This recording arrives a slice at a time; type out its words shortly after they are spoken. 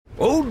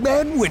Old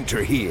Man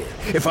Winter here.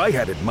 If I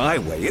had it my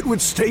way, it would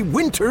stay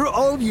winter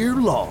all year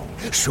long.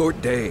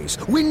 Short days,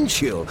 wind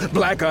chill,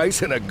 black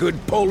ice, and a good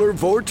polar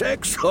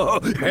vortex.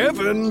 Oh,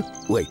 heaven.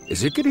 Wait,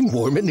 is it getting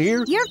warm in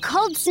here? Your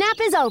cold snap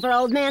is over,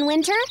 Old Man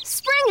Winter.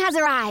 Spring has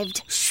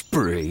arrived.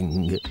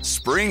 Spring.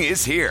 Spring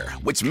is here,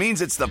 which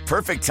means it's the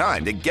perfect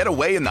time to get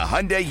away in the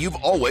Hyundai you've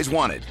always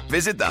wanted.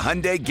 Visit the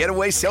Hyundai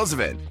Getaway Sales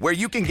Event, where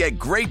you can get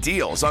great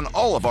deals on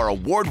all of our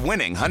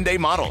award-winning Hyundai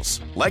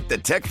models, like the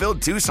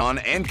tech-filled Tucson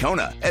and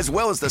Kona, as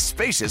well as the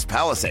spacious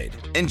Palisade.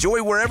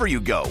 Enjoy wherever you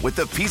go with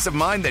the peace of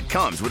mind that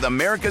comes with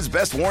America's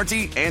best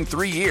warranty and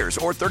 3 years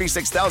or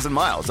 36,000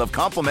 miles of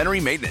complimentary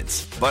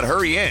maintenance. But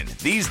hurry in,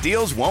 these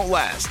deals won't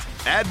last.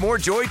 Add more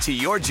joy to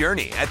your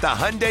journey at the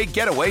Hyundai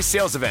Getaway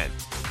Sales Event.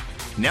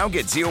 Now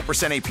get 0%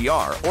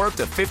 APR or up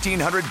to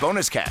 $1,500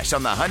 bonus cash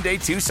on the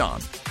Hyundai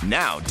Tucson.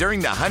 Now,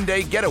 during the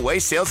Hyundai Getaway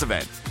Sales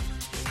Event.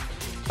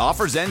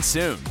 Offers end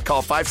soon.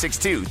 Call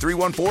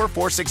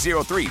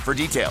 562-314-4603 for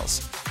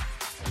details.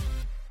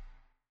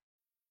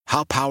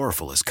 How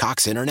powerful is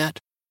Cox Internet?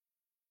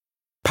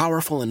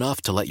 Powerful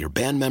enough to let your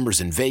band members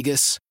in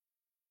Vegas,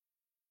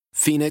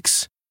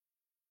 Phoenix,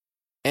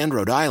 and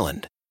Rhode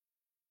Island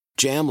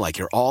jam like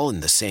you're all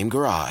in the same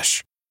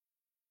garage.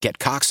 Get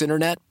Cox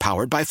Internet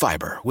powered by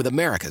fiber with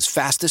America's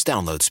fastest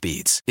download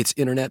speeds. It's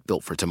internet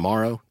built for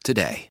tomorrow,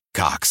 today.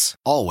 Cox,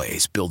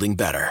 always building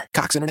better.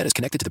 Cox Internet is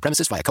connected to the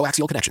premises via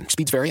coaxial connection.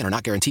 Speeds vary and are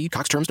not guaranteed.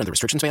 Cox terms and other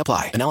restrictions may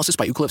apply. Analysis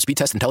by Ookla Speed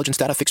Test Intelligence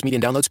Data. Fixed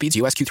median download speeds.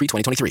 US Q3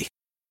 2023.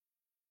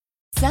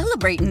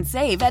 Celebrate and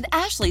save at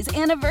Ashley's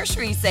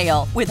Anniversary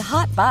Sale. With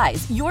Hot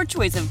Buys, your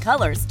choice of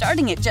colors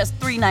starting at just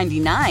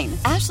 $3.99.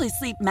 Ashley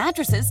Sleep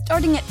mattresses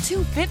starting at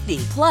 $2.50.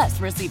 Plus,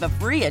 receive a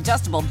free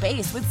adjustable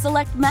base with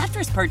select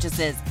mattress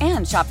purchases.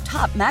 And shop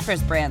top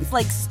mattress brands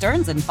like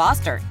Stearns &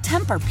 Foster,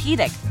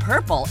 Tempur-Pedic,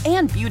 Purple,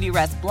 and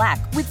Beautyrest Black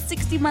with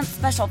 60-month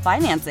special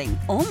financing.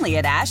 Only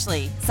at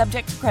Ashley.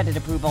 Subject to credit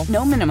approval.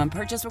 No minimum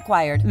purchase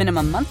required.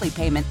 Minimum monthly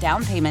payment,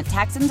 down payment,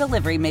 tax, and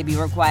delivery may be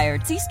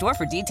required. See store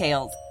for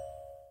details.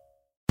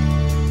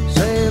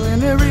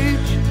 Sailing a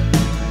reach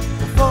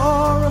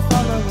before a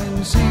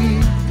following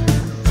sea.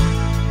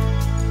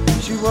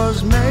 She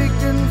was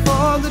making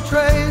for the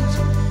trades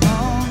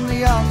on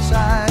the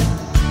outside,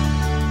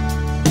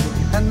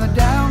 and the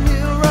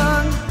downhill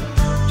run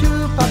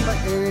to Papa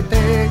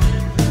Ede.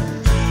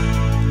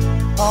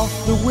 Off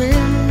the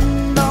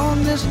wind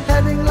on this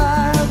heading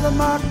line, the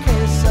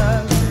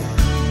Marquesas.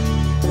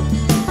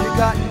 You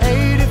got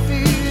 80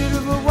 feet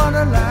of a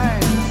water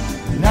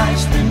line,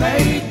 nicely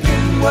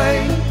making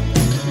way.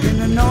 In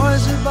a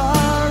noisy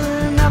bar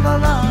in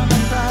Avalon, I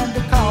tried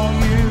to call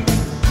you,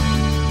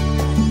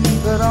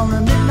 but on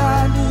the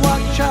midnight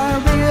watch I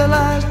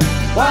realized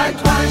why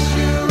twice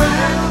you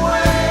ran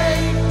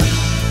away.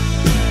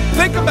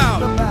 Think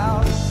about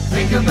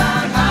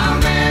how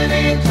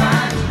many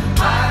times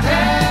I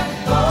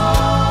had fallen.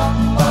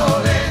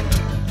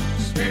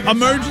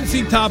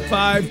 Emergency top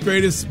 5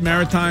 greatest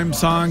maritime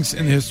songs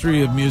in the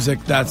history of music.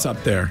 That's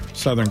up there.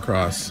 Southern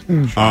Cross.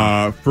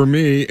 For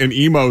me, an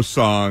emo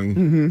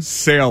song,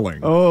 Sailing.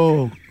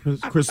 Oh,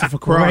 Christopher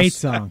Cross. Great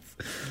song.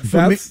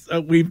 That's,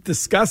 we've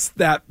discussed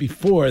that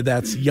before.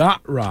 That's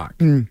yacht rock,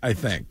 I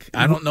think.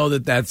 I don't know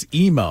that that's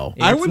emo.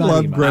 I would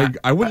love, emo. Greg,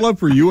 I would love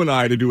for you and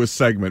I to do a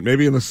segment,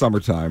 maybe in the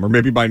summertime or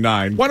maybe by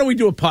 9. Why don't we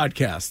do a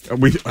podcast?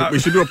 We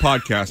should do a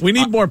podcast. We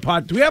need more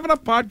pod. Do we have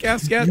enough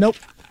podcasts yet? Nope.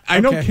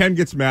 I know Ken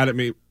gets mad at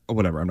me.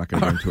 Whatever, I'm not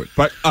going to go into it.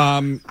 But I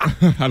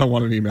don't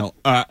want an email.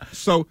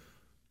 So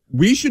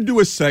we should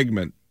do a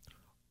segment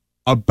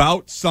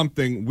about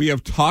something we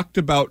have talked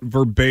about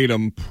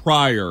verbatim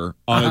prior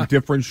on a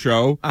different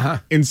show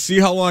and see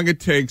how long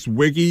it takes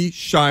Wiggy,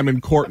 Scheim,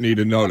 and Courtney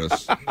to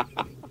notice. All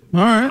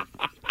right.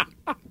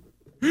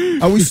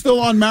 Are we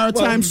still on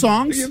maritime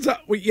songs?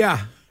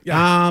 Yeah.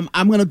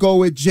 I'm going to go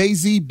with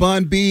Jay-Z,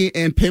 Bun B,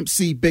 and Pimp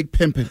C, Big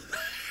Pimpin'.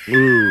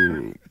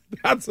 Ooh.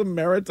 That's a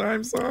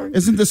maritime song?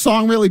 Isn't the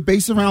song really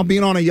based around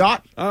being on a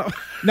yacht?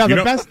 No,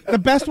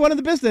 the best one in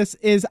the business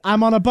is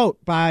I'm on a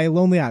Boat by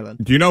Lonely Island.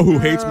 Do you know who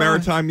hates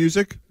maritime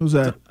music? Who's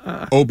that?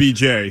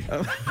 OBJ.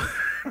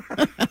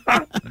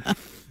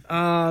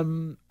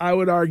 I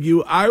would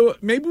argue,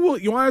 maybe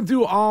you want to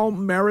do all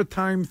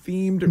maritime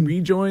themed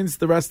rejoins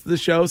the rest of the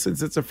show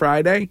since it's a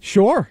Friday?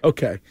 Sure.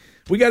 Okay.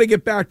 We got to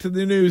get back to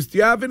the news. Do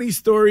you have any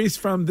stories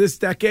from this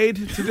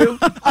decade to do?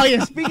 Oh,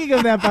 yeah. Speaking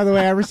of that, by the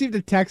way, I received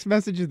a text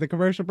message at the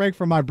commercial break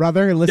from my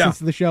brother who listens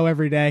to the show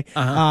every day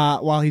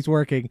while he's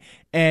working.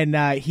 And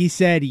he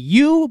said,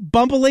 "You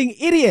bumbling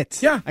idiot."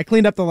 Yeah. I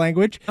cleaned up the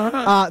language.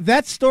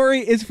 That story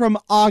is from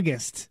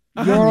August.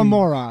 You're a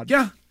moron.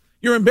 Yeah.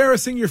 You're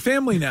embarrassing your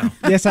family now.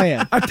 Yes, I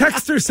am. A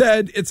texter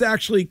said it's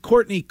actually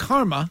Courtney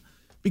karma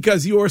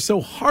because you are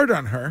so hard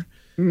on her.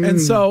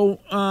 And so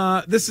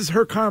this is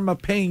her karma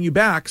paying you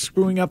back,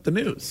 screwing up the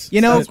news.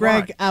 You know,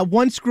 Greg,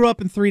 one screw up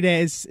in 3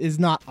 days is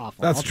not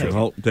awful. That's true.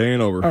 Well, day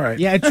ain't over. All right.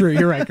 Yeah, true.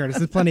 You're right, Curtis.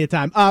 There's plenty of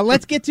time.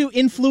 Let's get to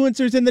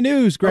influencers in the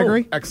news,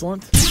 Gregory. Oh,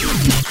 excellent.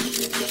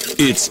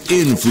 It's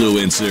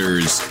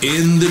Influencers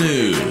in the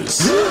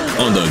News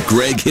on the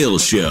Greg Hill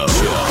Show.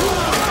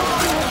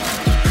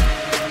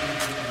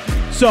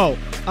 So,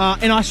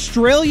 an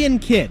Australian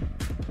kid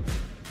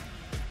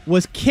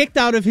was kicked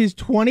out of his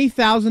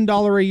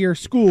 $20,000 a year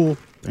school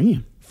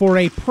for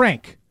a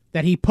prank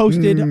that he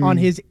posted on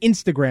his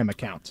Instagram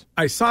account.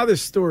 I saw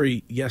this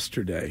story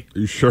yesterday. Are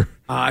you sure?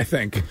 I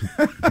think.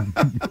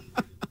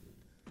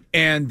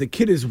 And the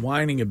kid is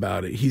whining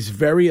about it. He's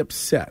very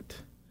upset.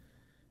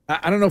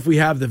 I don't know if we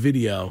have the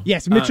video.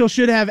 Yes, Mitchell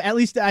should have at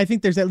least. I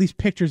think there's at least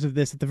pictures of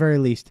this at the very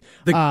least.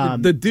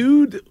 The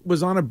dude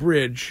was on a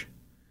bridge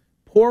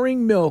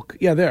pouring milk.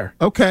 Yeah, there.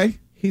 Okay.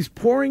 He's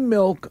pouring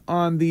milk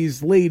on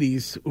these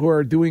ladies who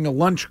are doing a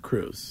lunch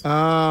cruise.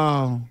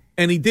 Oh.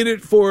 And he did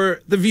it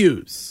for the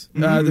views.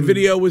 The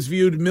video was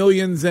viewed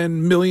millions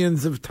and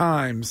millions of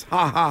times.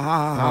 Ha, ha,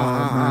 ha,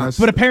 ha, ha.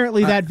 But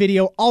apparently that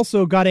video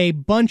also got a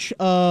bunch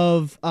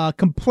of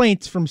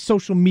complaints from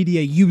social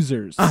media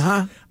users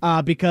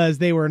because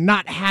they were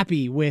not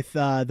happy with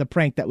the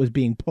prank that was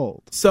being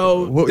pulled.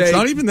 So it's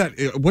not even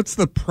that. What's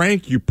the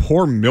prank? You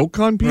pour milk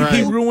on people?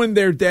 He ruined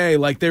their day.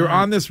 Like, they were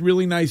on this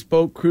really nice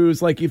boat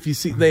cruise. Like, if you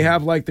see, they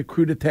have like the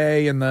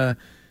crudité and the...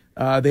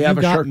 they have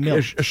a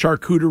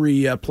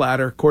charcuterie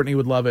platter. Courtney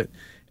would love it.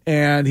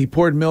 And he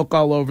poured milk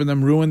all over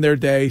them, ruined their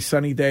day,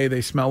 sunny day.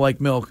 They smell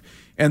like milk.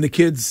 And the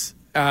kids,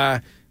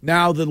 now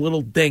the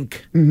little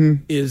dink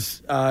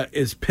is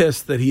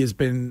pissed that he has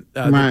been,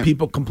 that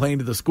people complained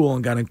to the school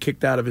and got him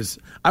kicked out of his,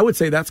 I would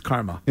say that's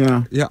karma.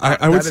 Yeah. Yeah,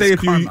 I would say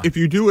if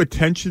you do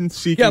attention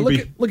seeking.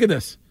 Yeah, look at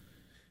this.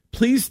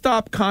 Please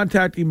stop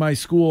contacting my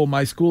school.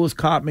 My school has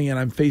caught me and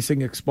I'm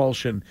facing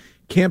expulsion.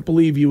 Can't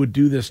believe you would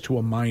do this to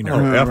a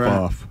minor. F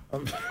off.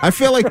 I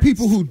feel like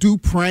people who do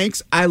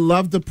pranks, I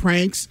love the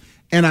pranks,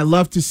 and I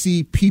love to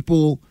see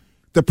people,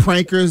 the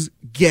prankers,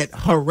 get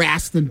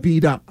harassed and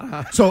beat up.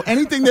 So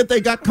anything that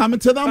they got coming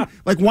to them,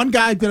 like one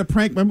guy did a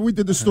prank. Remember we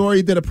did the story,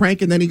 he did a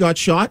prank, and then he got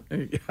shot?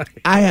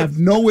 I have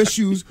no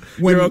issues.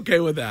 When you're okay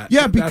with that.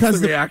 Yeah, because that's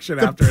the reaction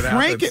after it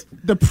happens.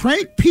 The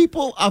prank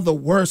people are the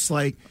worst.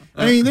 Like,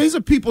 I mean, these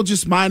are people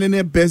just minding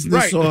their business.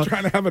 Right, or they're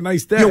trying to have a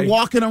nice day. You're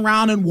walking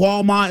around in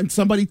Walmart and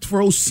somebody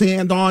throws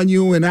sand on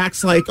you and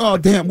acts like, oh,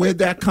 damn, where'd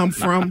that come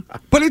from?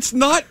 But it's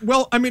not,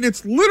 well, I mean,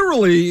 it's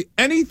literally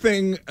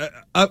anything,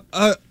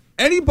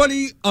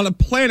 anybody on a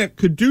planet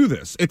could do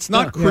this. It's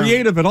not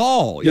creative at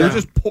all. You're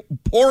just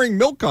pouring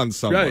milk on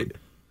someone. Right.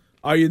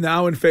 Are you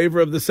now in favor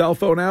of the cell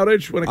phone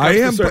outage when it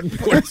comes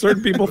to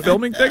certain people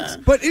filming things?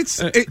 But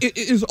it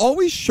is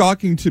always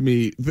shocking to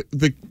me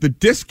the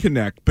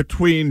disconnect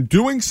between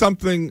doing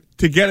something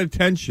to get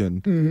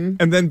attention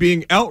and then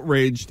being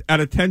outraged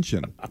at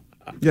attention.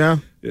 Yeah.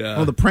 Yeah.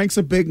 Well, the pranks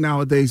are big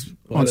nowadays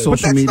on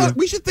social media.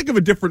 We should think of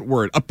a different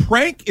word. A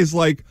prank is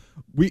like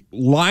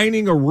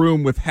lining a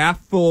room with half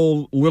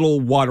full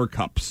little water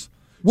cups.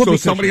 So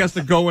somebody has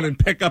to go in and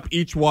pick up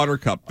each water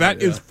cup.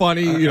 That is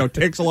funny,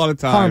 takes a lot of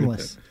time.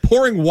 Harmless.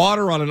 Pouring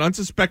water on an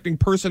unsuspecting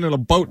person in a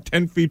boat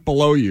 10 feet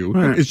below you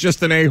is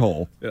just an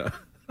a-hole. Yeah.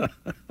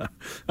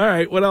 All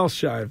right, what else,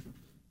 Scheim?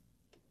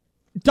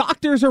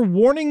 Doctors are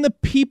warning the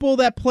people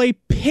that play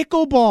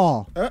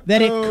pickleball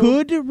that it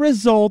could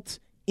result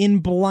in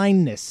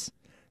blindness.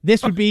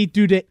 This would be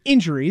due to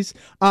injuries,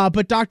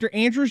 but Dr.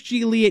 Andrews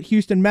G. Lee at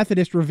Houston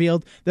Methodist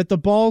revealed that the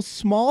ball's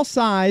small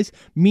size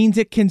means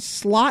it can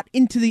slot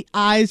into the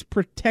eye's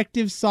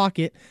protective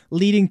socket,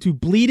 leading to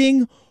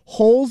bleeding,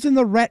 holes in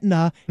the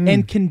retina,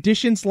 and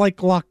conditions like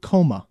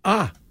glaucoma.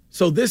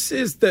 So this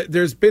is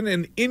there's been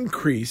an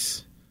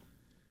increase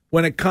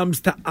when it comes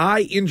to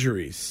eye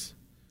injuries.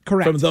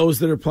 Correct. From those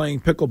that are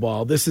playing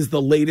pickleball. This is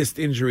the latest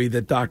injury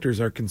that doctors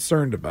are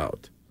concerned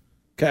about.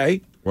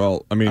 Okay?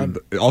 Well, I mean,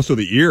 also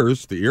the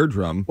ears, the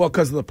eardrum. Well,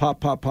 because of the pop,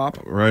 pop, pop.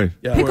 Right.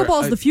 Yeah,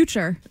 Pickleball's the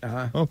future.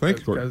 Oh,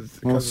 thanks, Courtney.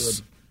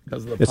 Because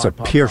of the It's pop, a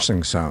pop, piercing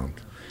pop. sound.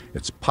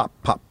 It's pop,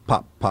 pop,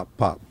 pop, pop,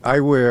 pop. I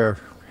wear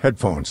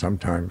headphones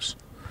sometimes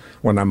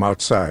when I'm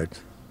outside.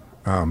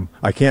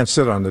 I can't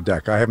sit on the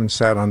deck. I haven't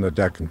sat on the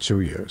deck in 2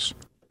 years.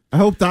 I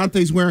hope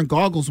Dante's wearing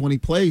goggles when he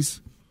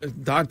plays.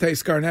 Dante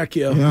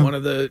Scarnecchia, one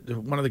of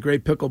the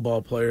great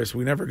pickleball players.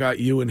 We never got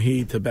you and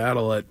he to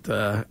battle at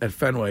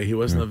Fenway. He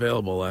wasn't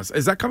available last.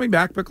 Is that coming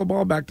back?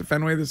 Pickleball back to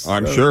Fenway this?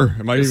 I'm sure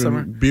it might even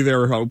summer? be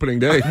there opening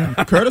day.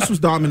 Curtis was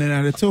dominant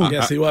at it too.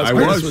 Yes, he was.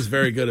 Curtis was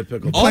very good at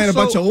pickleball. Playing a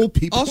bunch of old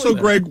people. Also,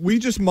 Greg, we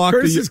just mocked.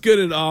 Curtis is good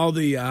at all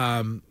the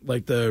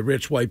like the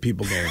rich white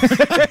people games.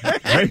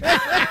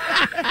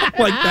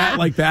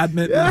 like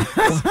badminton,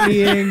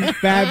 Skiing,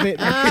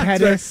 badminton,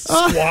 tennis,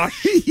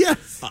 squash.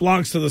 Yes,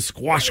 belongs to the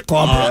squash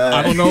club.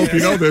 I don't know if you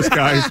know this,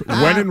 guys.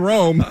 When in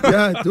Rome.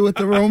 Yeah, do what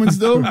the Romans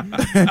do.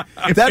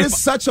 That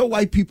is such a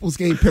white people's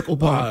game,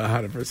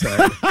 pickleball.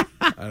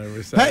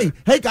 100%.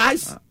 Hey,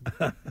 guys,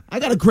 I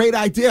got a great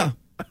idea.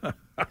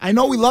 I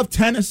know we love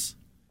tennis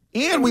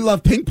and we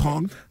love ping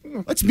pong.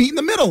 Let's meet in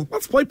the middle.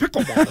 Let's play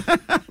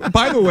pickleball.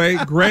 By the way,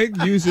 Greg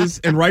uses,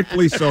 and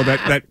rightfully so,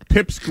 that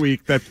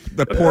pipsqueak that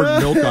poured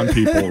milk on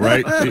people,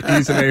 right?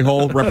 He's an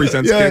a-hole,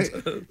 represents kids.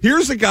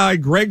 Here's a guy,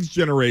 Greg's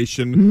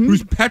generation,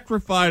 who's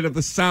petrified of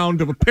the sound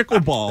of a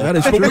pickleball. That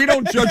is but true. we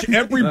don't judge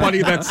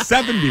everybody that's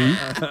 70.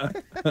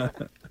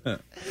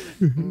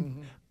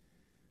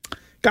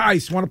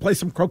 Guys, want to play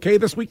some croquet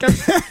this weekend?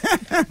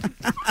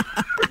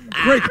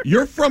 Greg,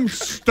 you're from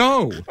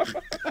Stowe.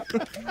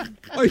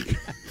 Like,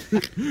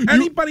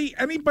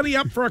 anybody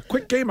up for a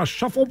quick game of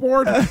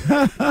shuffleboard? All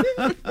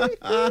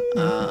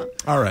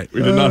right.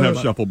 We did not have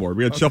shuffleboard.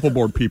 We had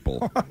shuffleboard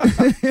people.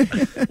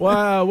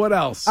 Well, what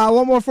else?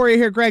 One more for you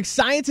here, Greg.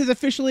 Science has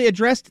officially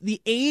addressed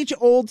the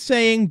age-old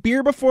saying,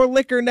 beer before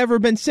liquor, never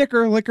been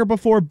sicker, liquor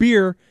before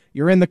beer,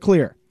 you're in the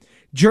clear.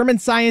 German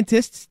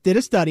scientists did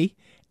a study,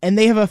 and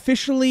they have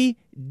officially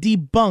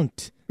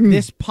debunked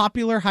this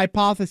popular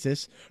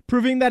hypothesis,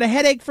 proving that a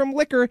headache from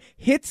liquor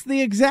hits the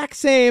exact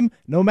same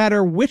no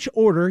matter which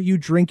order you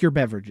drink your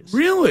beverages.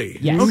 Really?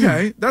 Yes.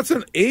 Okay. That's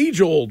an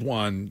age-old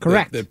one.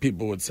 Correct. That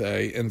people would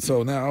say. And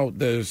so now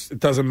it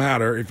doesn't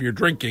matter. If you're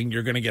drinking,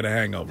 you're going to get a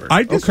hangover.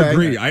 I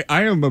disagree. Okay.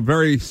 I am a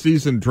very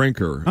seasoned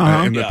drinker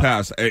in the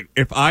past.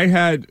 If I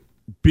had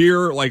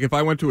beer, like if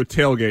I went to a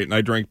tailgate and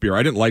I drank beer,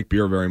 I didn't like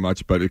beer very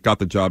much, but it got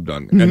the job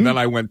done. Mm-hmm. And then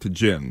I went to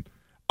gin.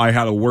 I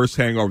had a worse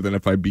hangover than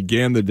if I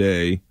began the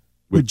day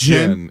with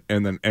gin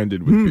and then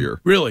ended with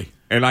beer. Really?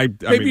 And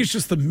maybe it's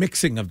just the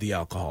mixing of the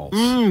alcohols.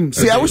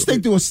 See, I wish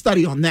they'd do a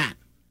study on that.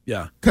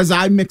 Yeah. Because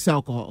I mix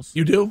alcohols.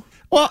 You do?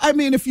 Well, I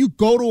mean, if you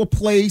go to a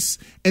place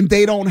and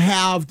they don't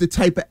have the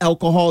type of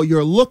alcohol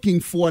you're looking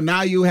for,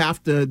 now you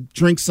have to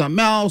drink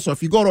something else. Or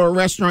if you go to a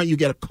restaurant, you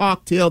get a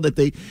cocktail that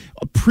they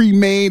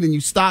pre-made and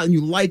you start and you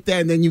like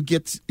that, and then you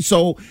get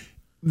so.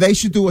 They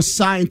should do a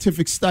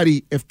scientific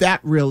study if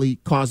that really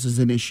causes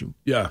an issue.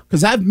 Yeah.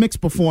 Because I've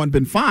mixed before and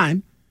been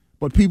fine,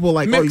 but people are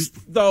like...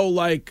 Mixed, though,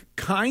 like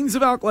kinds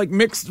of alcohol, like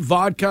mixed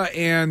vodka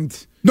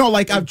and... No,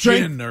 like I've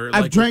drank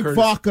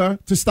vodka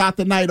to start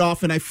the night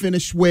off, and I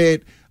finished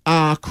with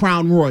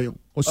Crown Royal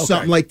or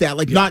something like that.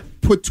 Like not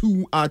put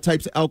two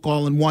types of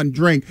alcohol in one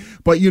drink,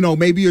 but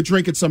maybe you're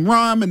drinking some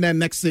rum, and then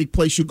next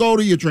place you go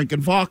to, you're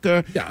drinking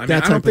vodka. Yeah, I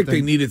don't think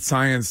they needed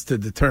science to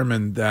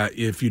determine that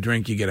if you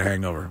drink, you get a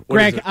hangover.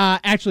 Greg,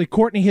 actually,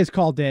 Courtney has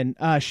called in.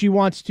 She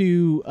wants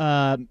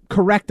to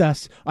correct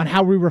us on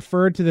how we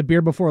referred to the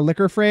beer before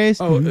liquor phrase.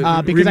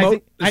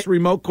 Because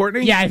remote,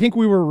 Courtney? Yeah, I think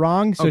we were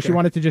wrong, so she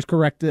wanted to just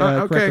correct the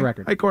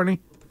record. Hi, Courtney.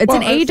 It's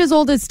an age as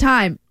old as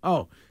time.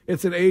 Oh,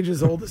 it's an age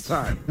as old as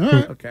time.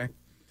 Okay.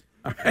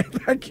 All right,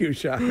 thank you,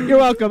 Sean. You're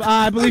welcome.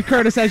 I believe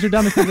Curtis has your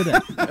dumbest of the day.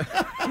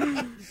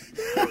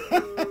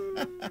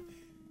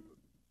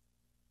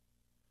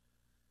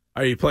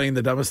 Are you playing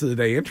the dumbest of the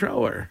day intro,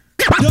 or?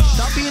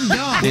 Stop being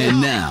dumb. And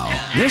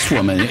now, this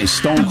woman is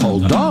stone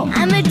cold dumb.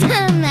 I'm a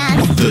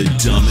dumbass. The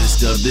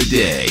dumbest of the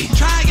day.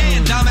 Try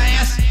again,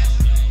 dumbass.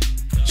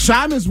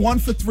 Scheim is 1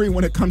 for 3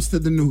 when it comes to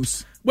the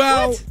news.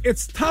 Well,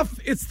 it's tough.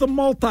 It's the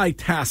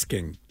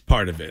multitasking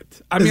part of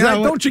it. I mean,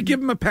 don't you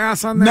give him a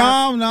pass on that?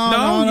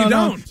 No, you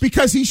don't.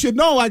 Because he should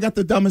know I got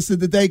the dumbest of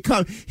the day.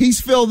 He's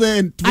filled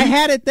in. I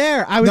had it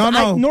there.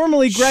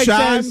 Normally,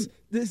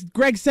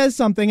 Greg says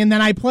something and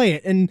then I play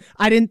it, and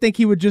I didn't think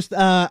he would just.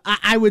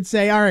 I would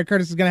say, "All right,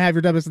 Curtis is going to have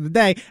your dumbest of the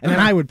day," and then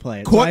I would play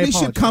it. Courtney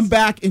should come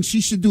back and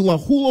she should do a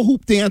hula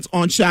hoop dance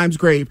on Scheim's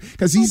grave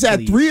because he's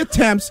had 3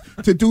 attempts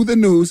to do the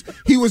news.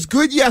 He was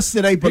good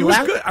yesterday, but he was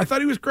good. I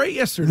thought he was great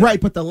yesterday.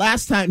 Right, but the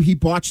last time he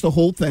botched the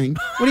whole thing.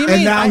 What do you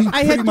mean?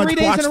 I had 3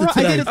 days in a row.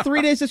 I did it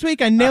 3 days this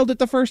week. I nailed it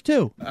the first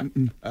 2.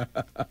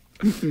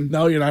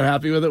 No, you're not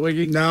happy with it,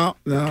 Wiggy? No.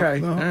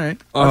 Okay, all right.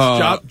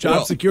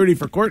 Job security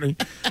for Courtney.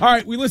 All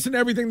right, we listened to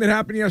everything that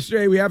happened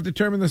yesterday. We have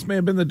determined this may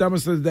have been the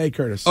dumbest of the day,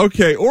 Curtis.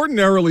 Okay,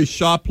 ordinarily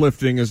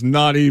shoplifting is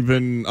not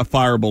even a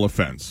fireable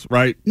offense,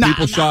 right?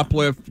 People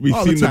shoplift. We've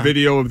seen the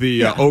video of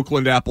the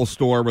Oakland Apple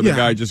store where the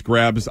guy just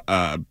grabs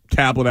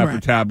tablet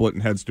after tablet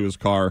and heads to his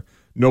car.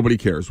 Nobody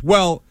cares.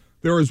 Well,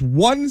 there is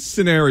one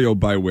scenario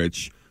by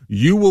which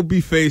you will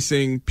be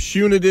facing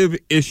punitive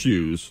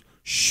issues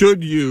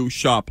should you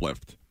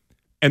shoplift.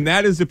 And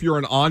that is if you're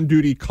an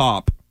on-duty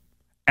cop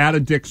at a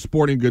Dick's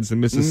Sporting Goods in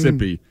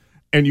Mississippi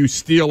and you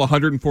steal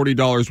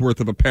 $140 worth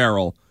of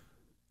apparel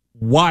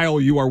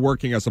while you are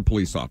working as a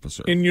police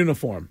officer. In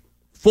uniform.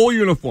 Full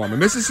uniform. A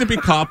Mississippi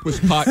cop was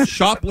caught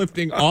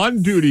shoplifting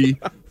on duty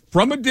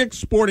from a Dick's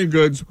Sporting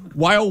Goods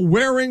while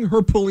wearing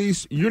her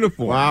police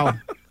uniform. Wow.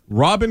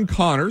 Robin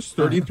Connors,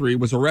 33,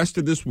 was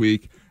arrested this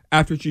week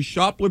after she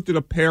shoplifted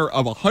a pair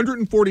of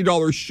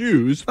 $140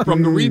 shoes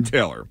from the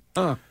retailer.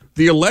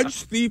 The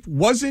alleged thief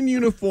was in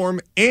uniform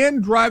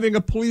and driving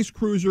a police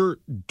cruiser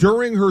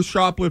during her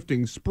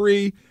shoplifting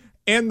spree,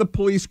 and the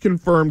police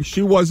confirmed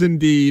she was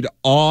indeed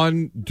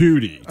on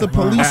duty. The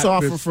police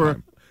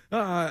officer.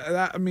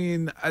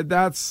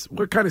 That's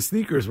what kind of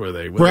sneakers were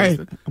they? Right.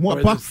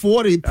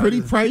 $140,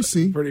 pretty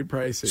pricey. Pretty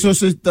pricey. So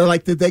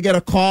did they get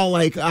a call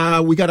like,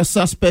 we got a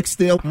suspect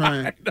still?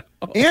 Right.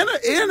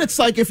 And it's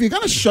like, if you're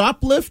going to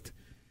shoplift,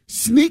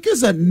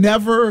 sneakers are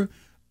never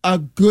a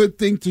good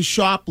thing to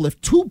shoplift.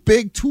 Too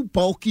big, too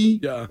bulky.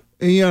 Yeah.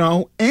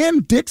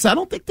 And Dick's, I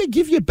don't think they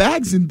give you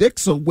bags in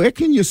Dick's, so where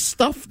can you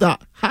stuff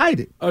that?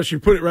 Hide it. Oh, she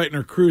put it right in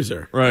her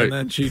cruiser. Right. And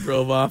then she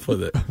drove off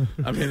with it.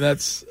 I mean,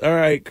 that's... All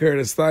right,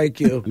 Curtis, thank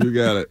you. You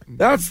got it.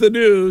 That's the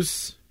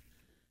news.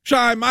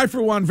 Scheim, I,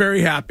 for one,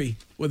 very happy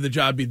with the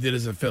job you did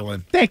as a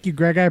fill-in. Thank you,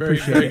 Greg. I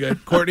appreciate very it.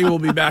 Good. Courtney will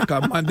be back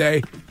on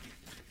Monday.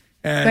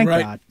 And Thank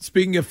God.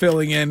 Speaking of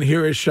filling in,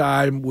 here is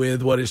Scheim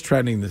with what is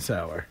trending this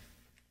hour.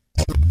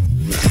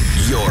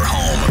 Your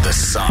home of the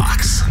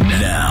Sox.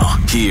 Now,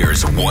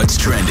 here's what's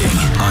trending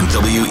on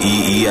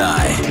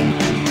WEEI.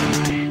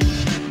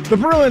 The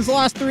Bruins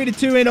lost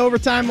 3-2 in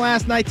overtime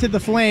last night to the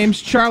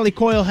Flames. Charlie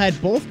Coyle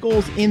had both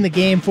goals in the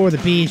game for the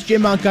Bees.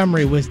 Jim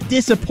Montgomery was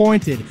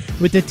disappointed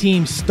with the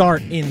team's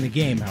start in the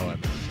game, however.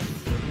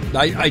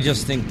 I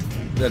just think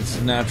that's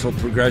natural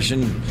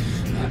progression.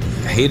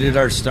 Hated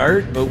our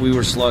start, but we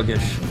were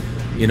sluggish,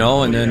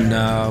 and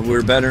then we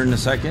were better in the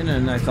second,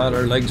 and I thought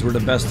our legs were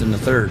the best in the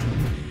third.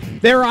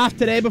 They're off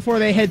today before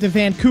they head to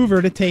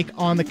Vancouver to take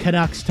on the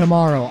Canucks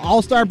tomorrow.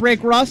 All-Star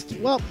break rust?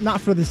 Well,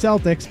 not for the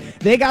Celtics.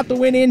 They got the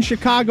win in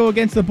Chicago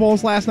against the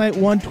Bulls last night,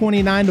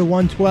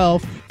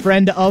 129-112.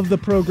 Friend of the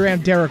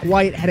program, Derek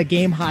White, had a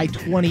game-high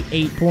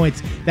 28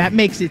 points. That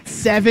makes it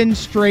 7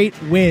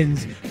 straight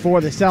wins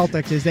for the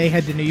Celtics as they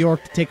head to New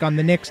York to take on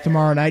the Knicks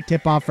tomorrow night.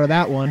 Tip-off for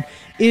that one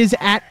is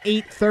at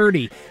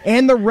 8:30.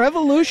 And the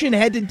Revolution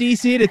head to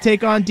D.C. to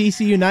take on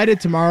D.C. United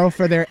tomorrow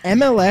for their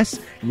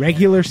MLS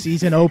regular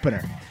season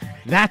opener.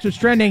 That's what's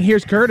trending.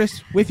 Here's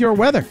Curtis with your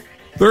weather.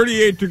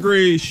 38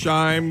 degrees,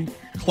 Scheim.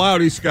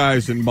 Cloudy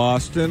skies in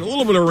Boston. A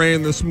little bit of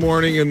rain this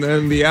morning, and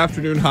then the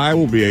afternoon high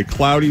will be a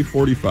cloudy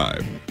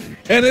 45.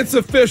 And it's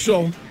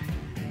official.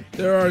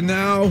 There are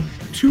now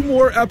 2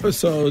 more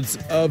episodes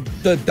of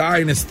The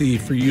Dynasty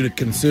for you to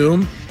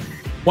consume.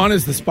 One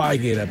is the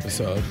Spygate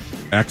episode.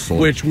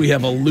 Excellent. Which we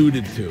have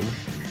alluded to.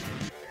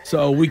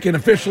 So we can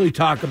officially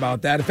talk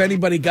about that. If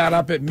anybody got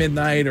up at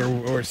midnight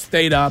or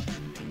stayed up,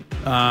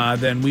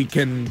 then we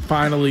can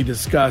finally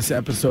discuss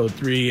episode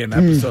 3 and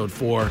episode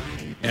 4,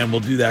 and we'll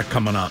do that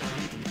coming up.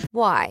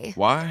 Why?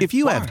 If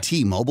you have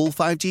T-Mobile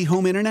 5G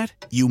home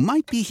internet, you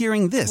might be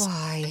hearing this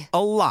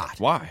a lot.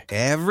 Why?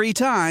 Every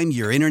time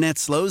your internet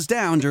slows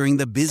down during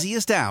the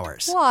busiest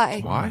hours.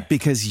 Why?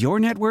 Because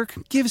your network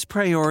gives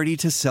priority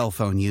to cell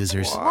phone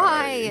users.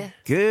 Why?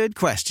 Good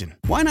question.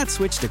 Why not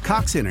switch to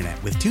Cox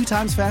Internet with 2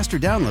 times faster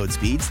download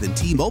speeds than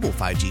T-Mobile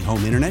 5G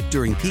home internet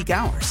during peak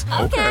hours?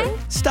 Okay.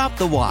 Stop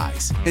the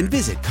whys and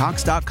visit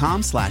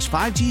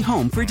cox.com/5G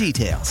home for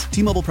details.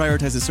 T-Mobile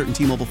prioritizes certain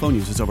T-Mobile phone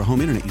users over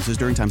home internet users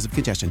during times of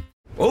congestion.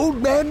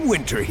 Old Man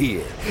Winter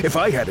here. If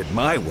I had it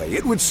my way,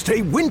 it would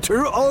stay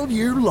winter all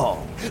year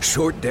long.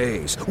 Short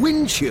days,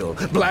 wind chill,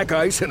 black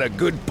ice, and a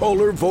good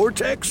polar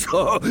vortex.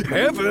 Oh,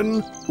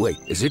 heaven. Wait,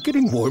 is it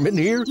getting warm in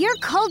here? Your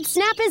cold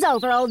snap is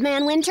over, Old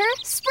Man Winter.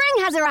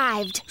 Spring has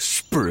arrived.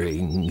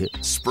 Spring.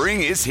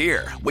 Spring is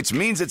here, which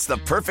means it's the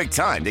perfect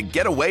time to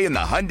get away in the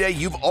Hyundai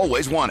you've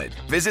always wanted.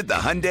 Visit the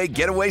Hyundai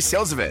Getaway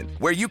Sales Event,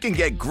 where you can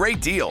get great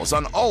deals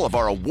on all of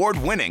our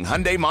award-winning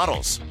Hyundai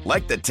models,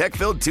 like the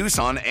tech-filled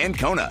Tucson and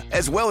Kona,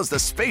 as well as the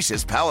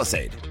spacious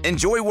Palisade.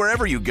 Enjoy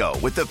wherever you go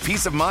with the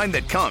peace of mind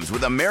that comes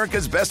with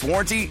America's best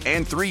warranty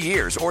and 3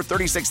 years or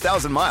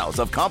 36,000 miles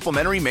of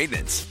complimentary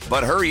maintenance.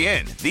 But hurry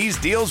in, these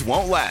deals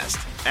won't last.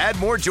 Add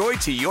more joy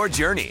to your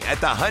journey at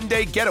the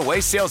Hyundai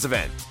Getaway Sales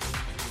Event.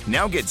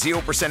 Now get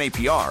 0%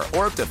 APR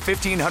or up to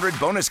 $1,500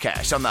 bonus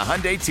cash on the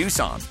Hyundai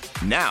Tucson.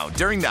 Now,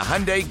 during the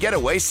Hyundai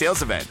Getaway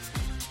Sales Event.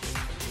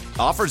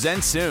 Offers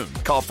end soon.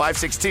 Call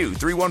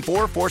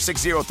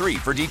 562-314-4603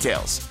 for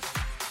details.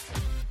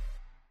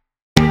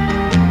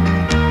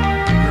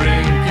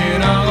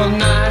 Drinking all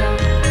night,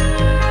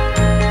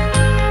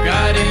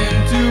 got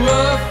into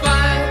a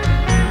fight.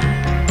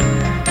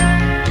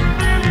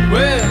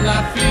 Well,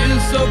 I feel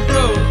so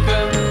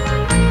broken,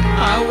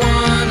 I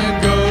wanna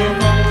go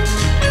home.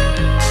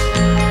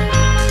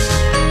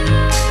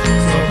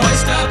 So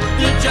hoist up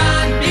the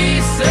John B.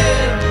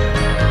 sail,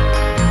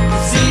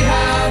 see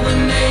how the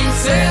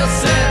mainsail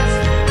sets.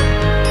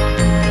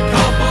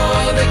 Call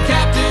for the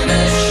captain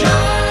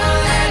ashore,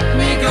 let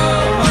me go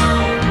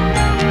home.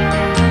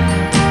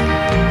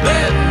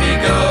 Let me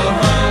go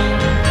home.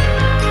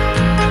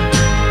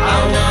 I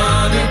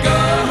wanna go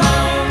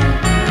home.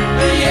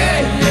 Yeah,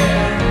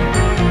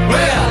 yeah.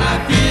 Well, I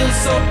feel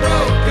so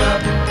broke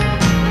up.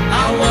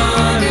 I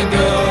wanna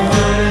go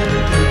home.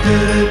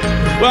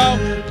 Well,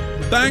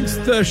 thanks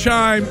to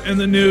Scheim and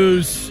the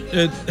news,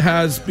 it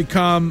has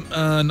become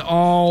an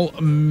all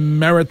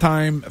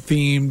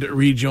maritime-themed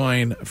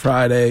rejoin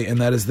Friday, and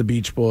that is the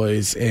Beach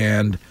Boys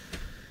and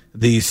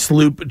the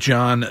sloop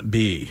John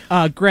B.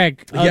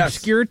 Greg, Yes.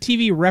 obscure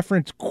TV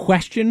reference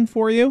question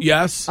for you.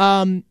 Yes.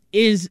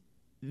 Is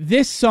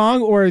this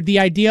song or the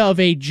idea of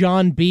a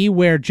John B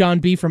where John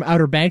B from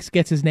Outer Banks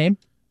gets his name?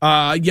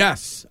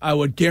 Yes, I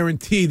would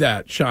guarantee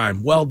that,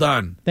 Scheim. Well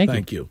done.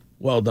 Thank you.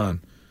 Well done.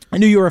 I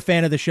knew you were a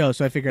fan of the show,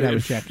 so I figured I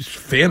would check.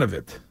 Fan of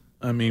it.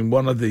 I mean,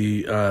 one of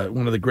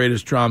the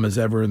greatest dramas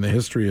ever in the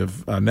history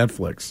of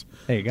Netflix.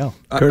 There you go.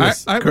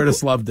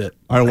 Curtis loved it.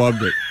 I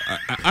loved it.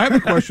 I have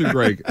a question,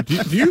 Greg. Do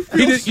you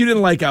feel you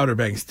didn't like Outer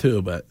Banks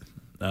too, but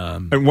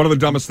and one of the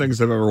dumbest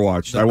things I've ever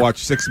watched. I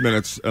watched 6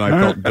 minutes and I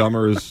felt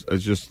dumber as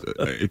just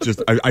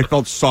I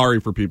felt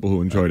sorry for people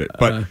who enjoyed it.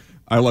 But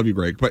I love you,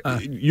 Greg. But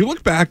you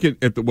look back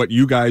at what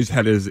you guys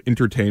had as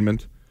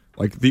entertainment,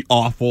 like the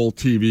awful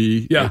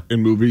TV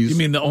and movies. You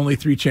mean the only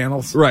 3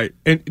 channels? Right.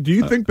 And do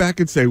you think back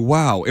and say,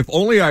 wow, if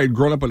only I had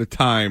grown up at a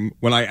time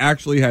when I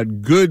actually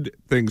had good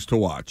things to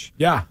watch?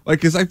 Yeah. Like,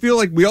 because I feel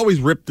like we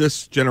always rip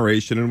this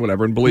generation and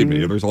whatever, and believe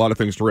me, there's a lot of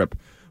things to rip.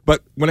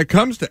 But when it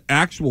comes to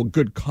actual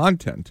good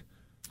content,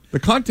 the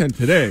content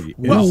today is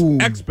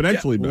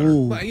exponentially better.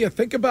 Well, yeah,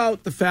 think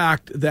about the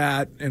fact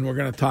that, and we're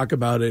going to talk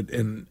about it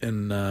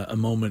in a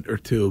moment or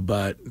two,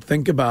 but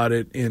think about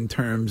it in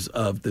terms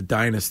of the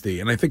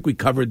dynasty. And I think we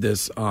covered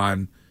this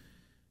on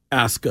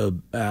Ask a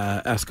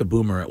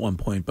Boomer at one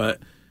point, but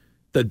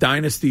the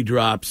dynasty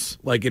drops,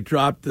 like it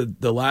dropped,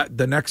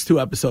 the next 2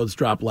 episodes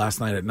dropped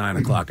last night at 9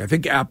 o'clock. I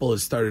think Apple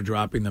has started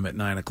dropping them at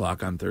 9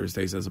 o'clock on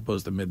Thursdays as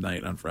opposed to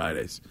midnight on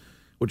Fridays,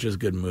 which is a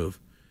good move.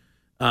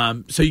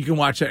 So you can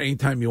watch that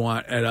anytime you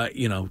want at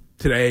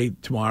today,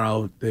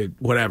 tomorrow,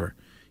 whatever.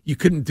 You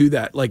couldn't do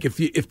that. Like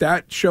if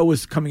that show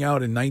was coming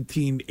out in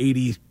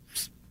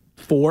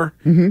 1984,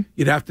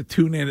 you'd have to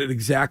tune in at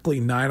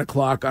exactly 9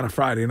 o'clock on a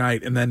Friday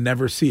night and then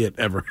never see it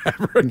ever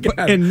again.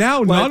 And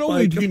now, not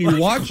only can you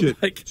watch it,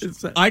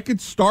 I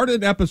could start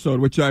an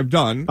episode, which I've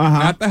done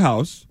at the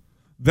house.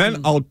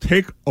 Then I'll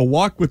take a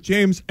walk with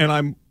James, and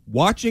I'm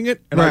watching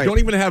it, and I don't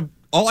even have.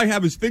 All I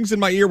have is things in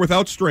my ear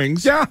without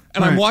strings. Yeah.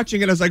 And I'm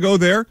watching it as I go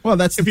there. Well,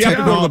 that's if you have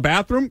to go to the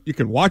bathroom, you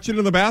can watch it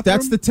in the bathroom.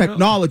 That's the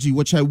technology,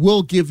 which I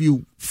will give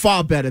you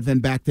far better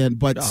than back then.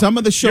 But some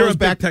of the shows you're a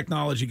back big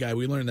technology guy.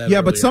 We learned that. Yeah,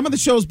 earlier. but some of the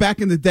shows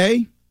back in the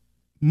day,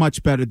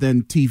 much better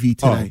than TV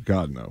today. Oh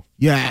God, no.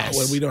 Yes.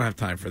 Well, we don't have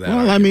time for that. Well,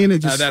 argument. I mean, it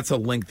just that's a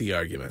lengthy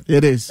argument.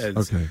 It is.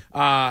 Okay.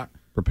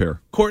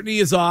 Prepare. Courtney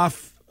is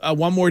off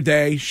one more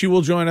day. She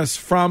will join us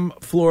from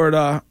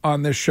Florida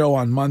on this show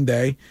on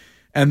Monday.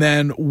 And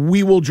then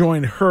we will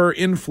join her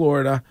in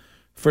Florida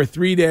for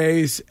 3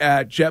 days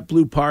at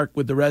JetBlue Park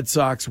with the Red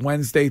Sox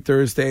Wednesday,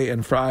 Thursday,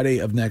 and Friday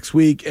of next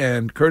week.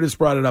 And Curtis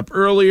brought it up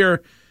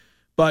earlier,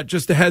 but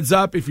just a heads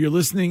up, if you're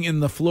listening in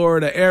the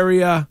Florida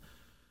area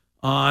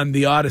on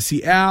the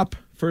Odyssey app,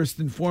 first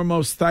and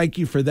foremost, thank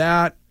you for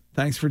that.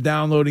 Thanks for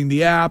downloading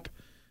the app.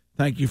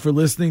 Thank you for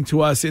listening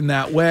to us in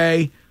that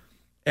way.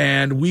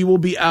 And we will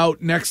be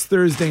out next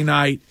Thursday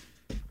night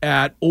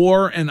at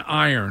Ore and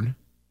Iron,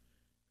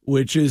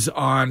 which is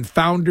on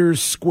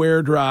Founders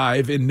Square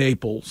Drive in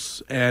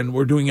Naples. And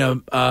we're doing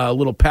a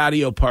little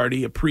patio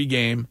party, a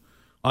pregame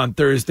on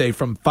Thursday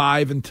from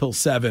 5 until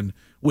 7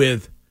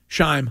 with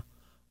Scheim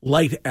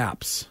light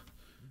apps.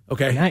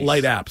 Okay? Nice.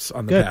 Light apps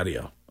on the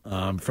patio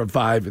from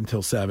 5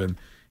 until 7,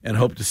 and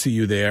hope to see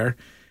you there.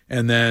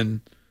 And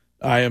then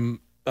I'm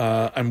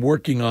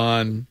working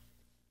on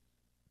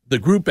the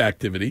group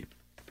activity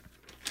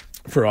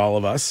for all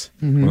of us.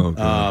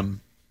 I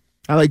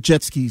like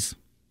jet skis.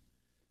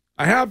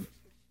 I have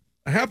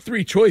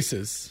 3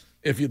 choices.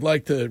 If you'd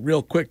like to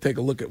real quick take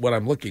a look at what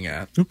I'm looking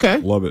at. Okay.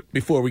 Love it.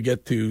 Before we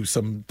get to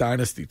some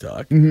dynasty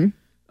talk.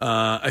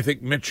 I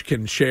think Mitch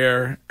can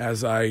share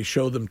as I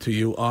show them to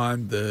you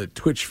on the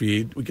Twitch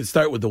feed. We can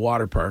start with the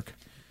water park.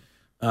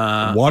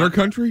 Water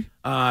country?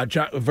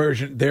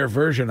 Their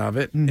version of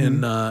it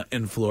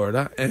in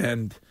Florida.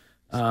 And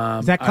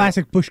is that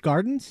classic Busch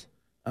Gardens?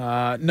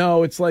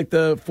 No, it's like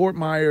the Fort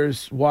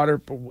Myers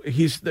water.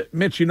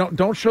 Mitch. You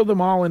don't show them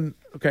all in.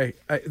 Okay,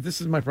 this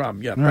is my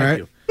problem. Yeah, thank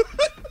you.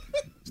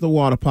 It's the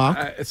water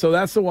park. So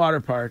that's the water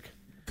park.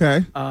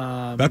 Okay.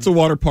 That's a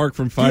water park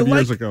from 5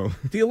 years ago.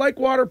 Do you like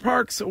water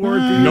parks or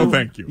do you? No,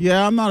 thank you.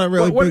 Yeah, I'm not a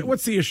really big...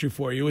 What's the issue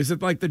for you? Is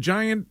it like the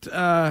giant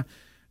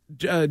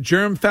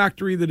germ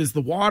factory that is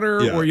the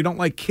water, or you don't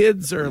like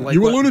kids, or like?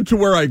 You alluded to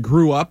where I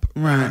grew up.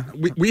 Right.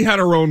 We had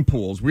our own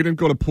pools. We didn't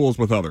go to pools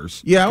with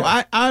others. Yeah,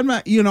 okay. I'm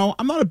not.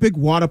 I'm not a big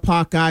water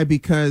park guy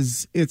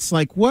because it's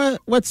like,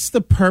 what's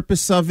the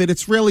purpose of it?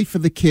 It's really for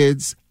the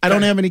kids. I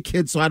don't have any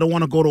kids, so I don't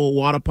want to go to a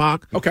water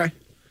park. Okay.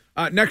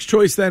 Next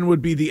choice then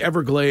would be the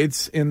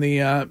Everglades in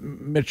the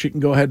Mitch. You can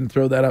go ahead and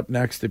throw that up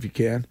next if you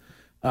can.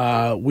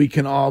 We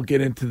can all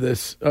get into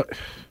this. All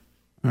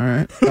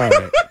right.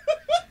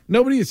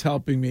 Nobody is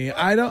helping me.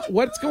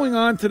 What's going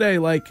on today?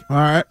 Like, all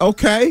right,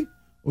 okay.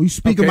 Well, you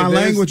speaking my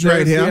language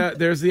right here.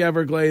 There's the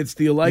Everglades.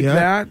 Do you like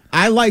that?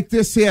 I like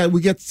this here.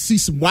 We get to see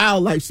some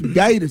wildlife, some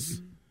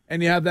gators.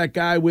 And you have that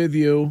guy with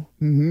you,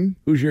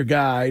 who's your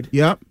guide.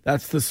 Yep.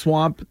 That's the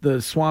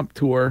swamp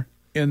tour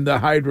in the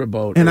Hydra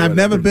boat. And I've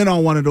never been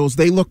on one of those.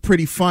 They look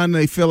pretty fun.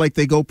 They feel like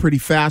they go pretty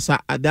fast.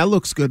 That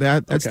looks good.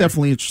 That's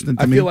definitely interesting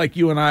to me. I feel like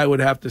you and I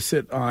would have to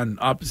sit on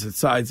opposite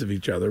sides of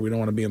each other. We don't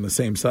want to be on the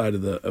same side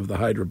of the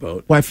Hydra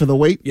boat. Why, for the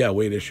weight? Yeah,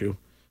 weight issue.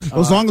 Well,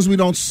 as long as we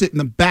don't sit in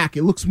the back,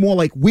 it looks more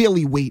like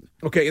wheelie weight.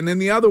 Okay, and then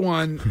the other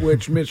one,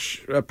 which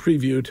Mitch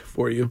previewed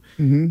for you,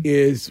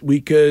 is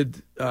we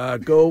could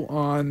go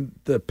on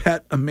the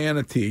Pet a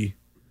Manatee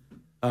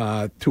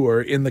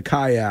tour in the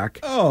kayak,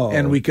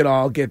 and we could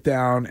all get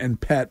down and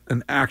pet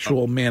an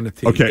actual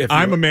manatee. Okay,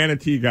 I'm a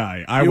manatee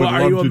guy. I would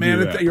love to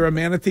do that. You're a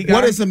manatee guy?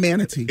 What is a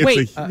manatee?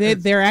 Wait,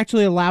 they're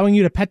actually allowing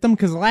you to pet them?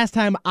 Because the last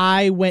time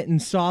I went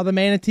and saw the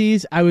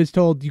manatees, I was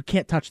told you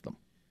can't touch them.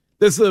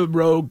 This is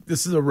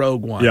a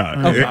rogue one.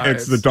 Yeah,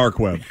 it's the dark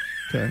web.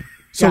 Okay.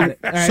 Got it.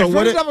 All right, so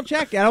what? Double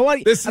check. I don't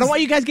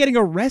want you guys getting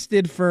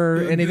arrested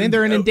for anything.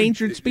 They're an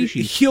endangered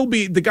species. He'll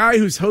be the guy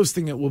who's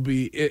hosting it. Will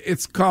be.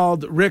 It's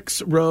called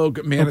Rick's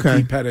Rogue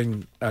Manatee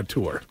Petting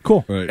Tour.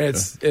 Cool. Right.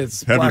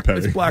 It's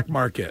Heavy black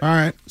market. All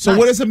right. So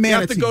what is a manatee? You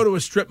have to go to a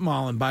strip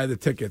mall and buy the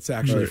tickets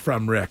actually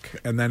from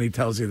Rick, and then he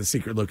tells you the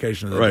secret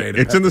location of the day.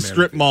 It's in the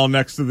strip mall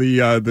next to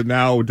the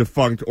now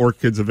defunct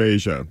Orchids of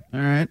Asia. All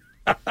right.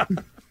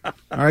 All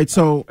right.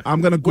 So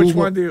I'm gonna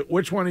Google.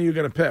 Which one are you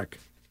gonna pick?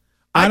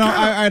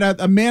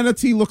 A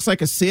manatee looks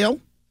like a seal.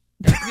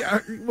 Yeah,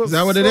 well, is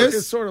that what it is?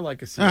 It's sort of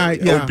like a seal. All right,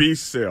 yeah.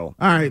 Obese seal.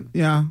 All right,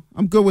 yeah.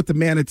 I'm good with the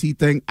manatee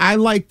thing. I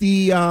like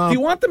the... Do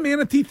you want the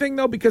manatee thing,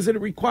 though? Because it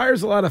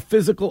requires a lot of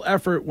physical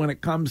effort when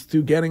it comes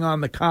to getting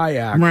on the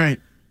kayak. Right.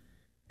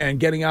 And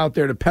getting out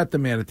there to pet the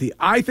manatee.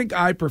 I think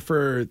I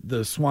prefer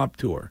the swamp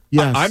tour.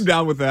 Yes. I'm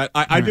down with that.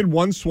 I did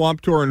one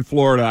swamp tour in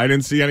Florida. I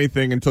didn't see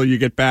anything until you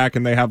get back,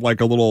 and they have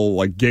like a little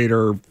like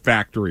gator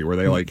factory where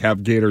they like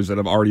have gators that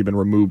have already been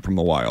removed from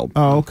the wild.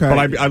 Oh, okay.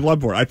 But I'd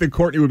love for it. I think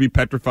Courtney would be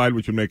petrified,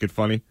 which would make it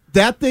funny.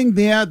 That thing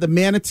there, the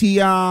manatee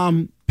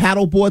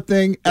paddleboard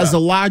thing, as a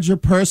larger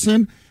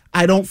person,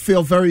 I don't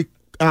feel very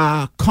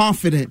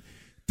confident.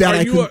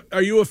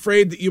 Are you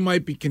afraid that you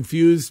might be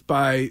confused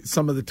by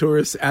some of the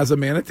tourists as a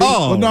manatee?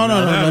 Oh, no.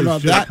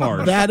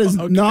 That is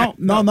okay.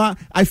 no.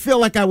 I feel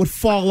like I would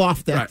fall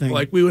off that thing.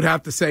 Like we would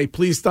have to say,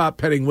 please stop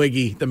petting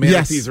Wiggy. The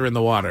manatees are in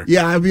the water.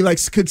 Yeah, I'd be like,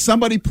 could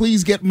somebody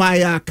please get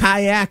my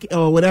kayak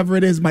or whatever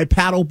it is, my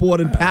paddleboard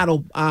and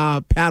paddle.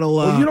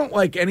 Well, you don't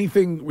like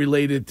anything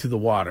related to the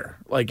water,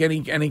 like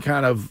any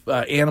kind of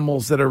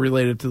animals that are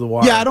related to the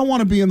water. Yeah, I don't want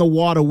to be in the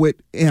water with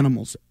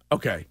animals.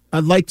 Okay.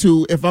 I'd like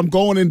to, if I'm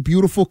going in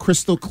beautiful,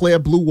 crystal clear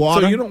blue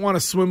water. So you don't want to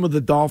swim with the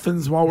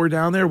dolphins while we're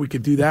down there? We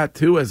could do that,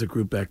 too, as a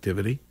group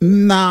activity.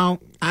 No,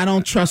 I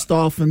don't trust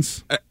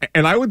dolphins.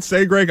 And I would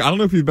say, Greg, I don't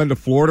know if you've been to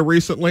Florida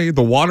recently.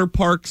 The water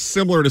park's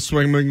similar to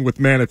swimming with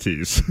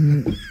manatees.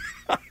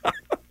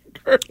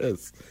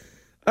 Curtis.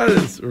 That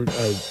is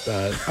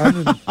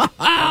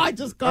I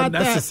just got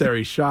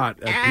unnecessary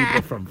shot at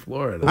people from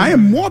Florida. I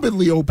am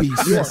morbidly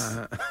obese. Yes.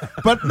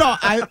 But no,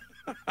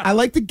 I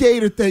like the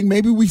gator thing.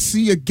 Maybe we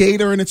see a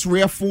gator in its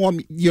rare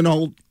form,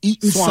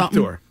 eating swamp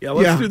something. Tour. Yeah,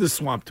 let's do the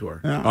swamp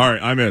tour. Yeah. All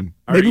right, I'm in.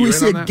 Maybe we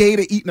see a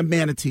gator eating a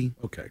manatee.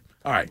 Okay.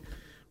 All right.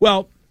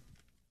 Well,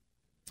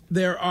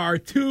 there are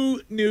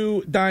 2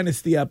 new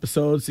Dynasty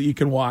episodes that you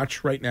can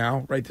watch right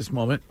now, right this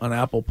moment, on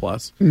Apple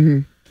Plus. Mm-hmm.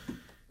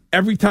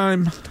 Every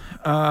time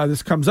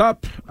this comes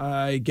up,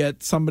 I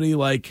get somebody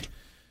like,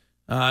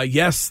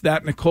 yes,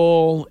 that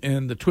Nicole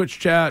in the Twitch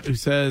chat who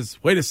says,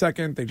 wait a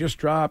second, they just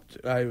dropped.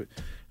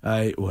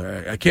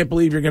 I can't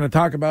believe you're going to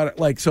talk about it.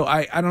 Like, so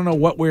I don't know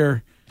what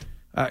where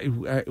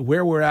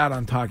we're at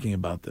on talking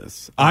about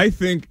this. I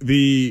think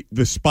the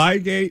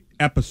Spygate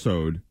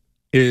episode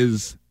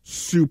is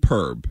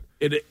superb.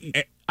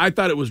 I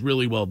thought it was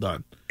really well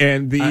done.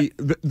 And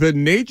the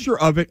nature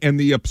of it and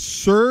the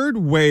absurd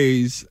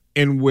ways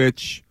in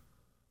which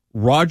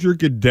Roger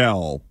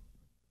Goodell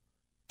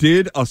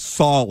did a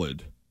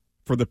solid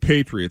for the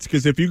Patriots.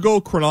 Because if you go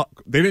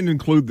they didn't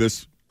include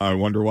this, I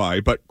wonder why,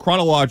 but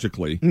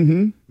chronologically,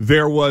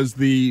 there was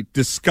the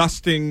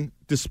disgusting,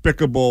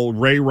 despicable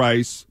Ray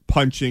Rice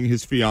punching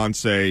his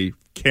fiancée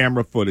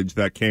camera footage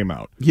that came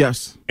out.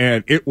 Yes.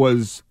 And it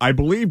was, I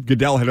believe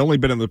Goodell had only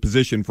been in the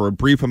position for a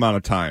brief amount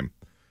of time.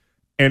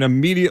 And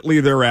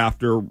immediately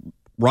thereafter,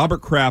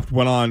 Robert Kraft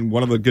went on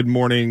one of the Good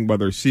Morning,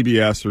 whether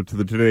CBS or to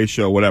the Today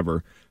Show,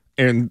 whatever,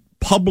 and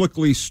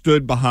publicly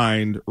stood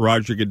behind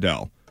Roger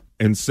Goodell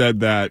and said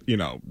that,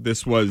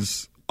 this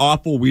was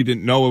awful. We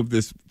didn't know of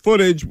this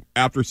footage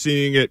after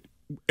seeing it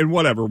in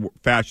whatever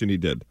fashion he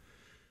did.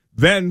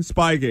 Then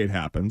Spygate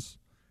happens,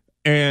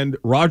 and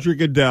Roger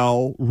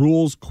Goodell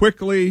rules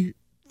quickly,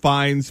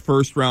 finds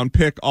first-round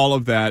pick, all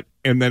of that,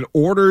 and then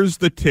orders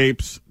the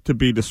tapes to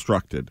be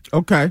destructed.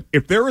 Okay.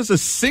 If there is a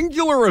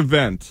singular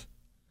event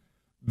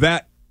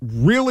that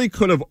really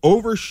could have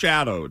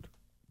overshadowed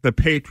the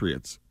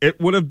Patriots, it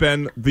would have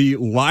been the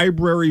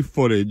library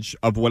footage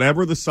of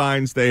whatever the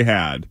signs they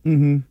had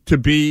to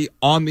be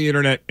on the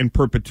internet in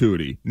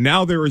perpetuity.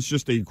 Now there is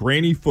just a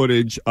grainy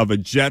footage of a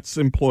Jets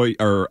employee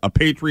or a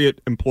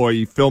Patriot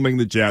employee filming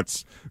the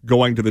Jets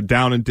going to the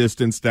down and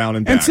distance, down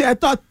and back. And see, I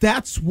thought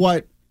that's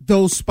what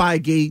those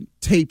Spygate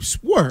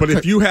tapes were. But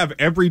if you have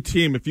every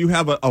team, if you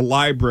have a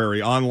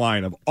library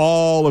online of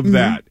all of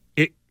that,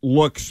 it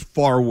looks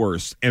far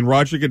worse. And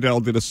Roger Goodell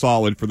did a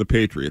solid for the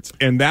Patriots.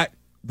 And that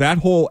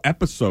whole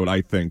episode,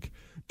 I think,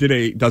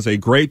 does a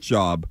great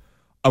job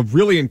of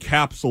really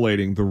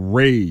encapsulating the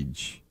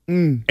rage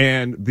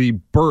and the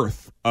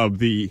birth of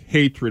the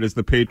hatred as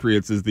the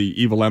Patriots is the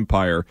evil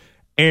empire.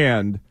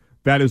 And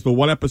that is the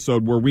one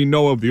episode where we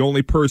know of the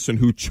only person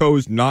who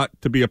chose not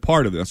to be a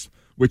part of this,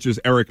 which is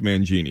Eric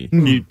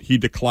Mangini. He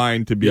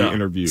declined to be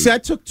interviewed. See, I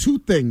took 2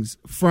 things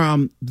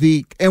from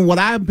and what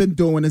I've been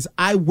doing is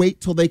I wait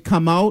till they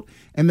come out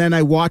and then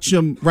I watch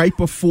them right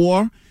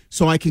before.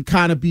 so I can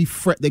kind of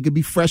they could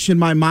be fresh in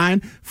my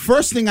mind.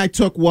 First thing I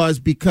took was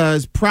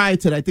because prior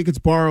to that, I think it's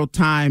Borrowed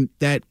Time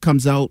that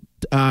comes out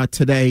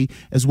today,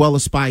 as well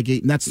as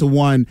Spygate, and that's the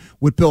one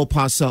with Bill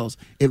Parcells.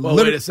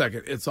 Wait a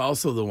second. It's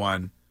also the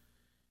one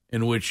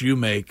in which you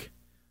make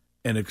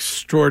an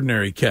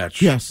extraordinary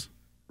catch. Yes.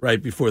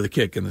 Right before the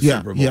kick in the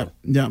Super Bowl.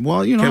 Yeah.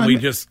 Well, you know,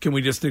 can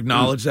we just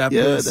acknowledge that?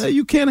 Yeah, please?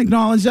 you can't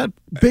acknowledge that.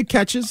 Big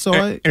catches. So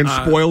and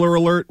spoiler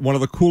alert: one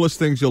of the coolest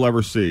things you'll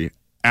ever see.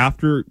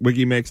 After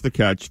Wiggy makes the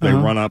catch, they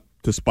run up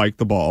to spike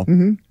the ball.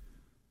 Mm-hmm.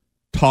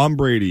 Tom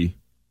Brady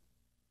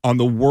on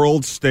the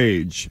world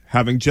stage,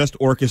 having just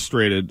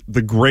orchestrated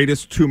the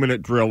greatest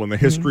 2-minute drill in the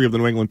history of the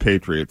New England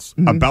Patriots,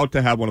 about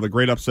to have one of the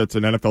great upsets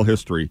in NFL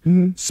history,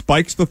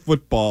 spikes the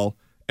football,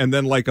 and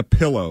then like a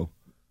pillow,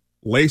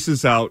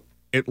 laces out.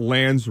 It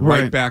lands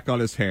right back on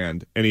his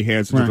hand, and he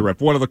hands it to the ref.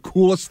 One of the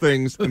coolest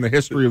things in the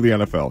history of the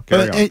NFL.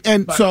 Carry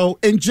on.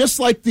 And just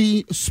like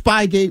the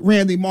Spygate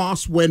Randy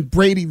Moss, when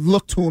Brady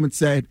looked to him and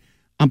said,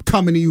 "I'm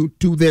coming to you,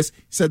 do this,"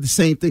 he said the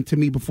same thing to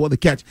me before the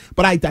catch.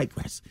 But I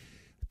digress.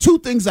 2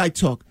 things I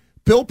took.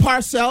 Bill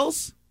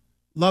Parcells.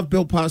 Love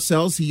Bill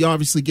Parcells. He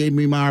obviously gave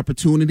me my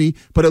opportunity,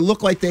 but it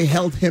looked like they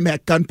held him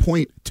at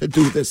gunpoint to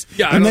do this.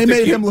 Yeah, and they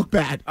made him look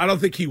bad. I don't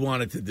think he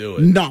wanted to do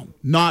it. No,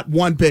 not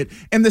one bit.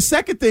 And the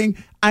second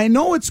thing, I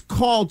know it's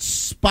called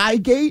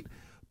Spygate,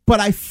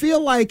 but I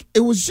feel like it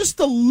was just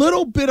a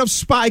little bit of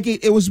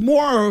Spygate. It was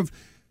more of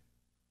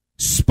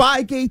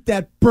Spygate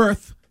that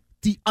birthed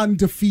the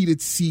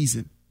undefeated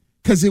season.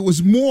 Because it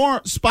was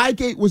more,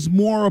 Spygate was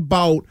more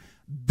about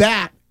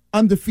that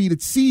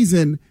undefeated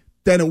season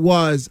than it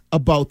was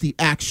about the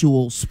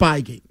actual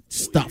Spygate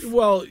stuff.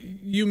 Well,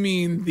 you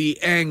mean the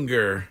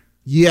anger?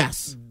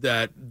 Yes.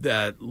 That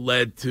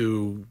led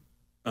to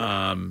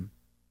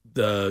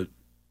the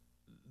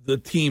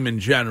team in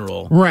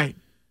general, right?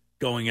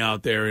 Going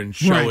out there and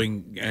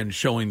showing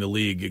the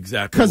league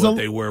exactly what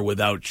they were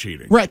without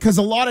cheating, right? Because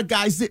a lot of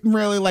guys didn't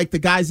really like the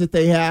guys that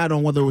they had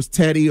on, whether it was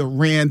Teddy or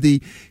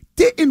Randy.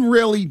 Didn't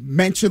really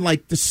mention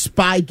like the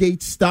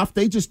Spygate stuff.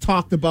 They just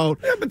talked about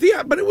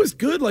but it was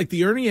good. Like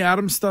the Ernie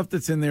Adams stuff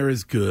that's in there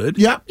is good.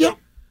 Yep.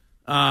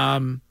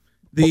 I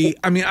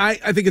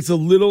think it's a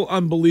little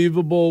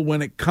unbelievable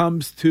when it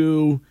comes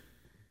to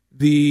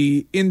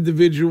the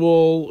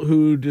individual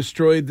who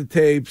destroyed the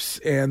tapes,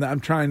 and I'm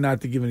trying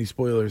not to give any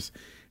spoilers,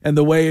 and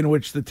the way in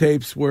which the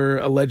tapes were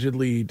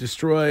allegedly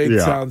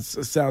destroyed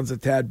sounds a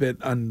tad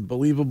bit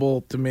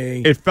unbelievable to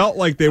me. It felt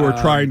like they were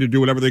trying to do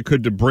whatever they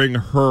could to bring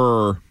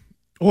her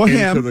or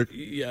him.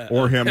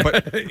 Or him.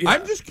 But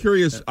I'm just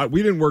curious.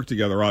 We didn't work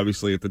together,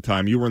 obviously, at the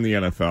time. You were in the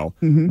NFL.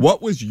 Mm-hmm.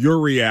 What was your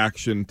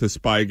reaction to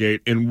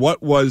Spygate, and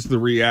what was the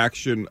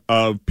reaction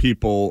of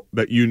people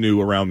that you knew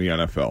around the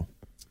NFL?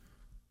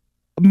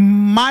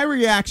 My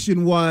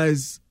reaction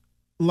was,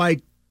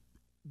 like,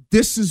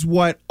 this is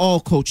what all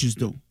coaches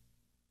do.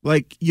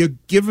 Like, you're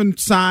giving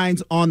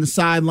signs on the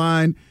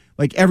sideline.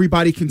 Like,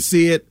 everybody can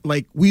see it.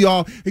 Like, we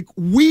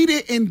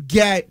didn't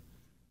get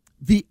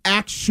the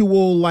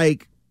actual,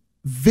 like,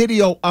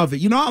 video of it.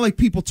 You know how like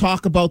people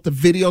talk about the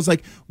videos?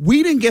 Like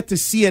we didn't get to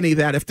see any of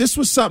that. If this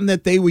was something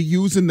that they were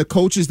using, the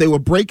coaches, they were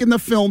breaking the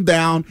film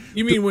down.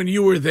 You mean when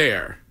you were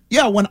there?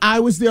 Yeah, when I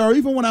was there, or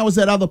even when I was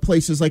at other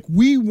places, like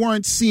we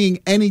weren't seeing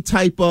any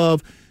type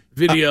of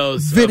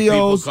videos of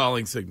people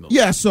calling signals.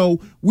 Yeah,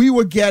 so we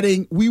weren't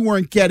getting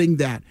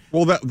that.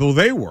 Well,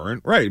 they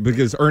weren't, right,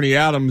 because Ernie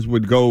Adams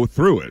would go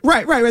through it.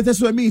 Right. That's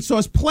what I mean. So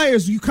as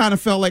players, you kind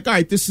of felt like, all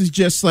right, this is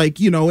just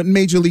like, in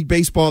Major League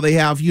Baseball, they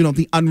have,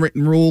 the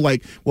unwritten rule.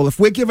 Like, well, if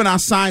we're giving our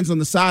signs on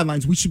the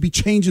sidelines, we should be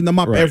changing them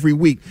up every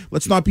week.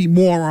 Let's not be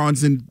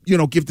morons and,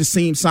 give the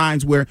same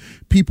signs where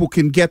people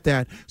can get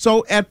that.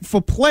 So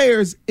for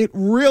players, it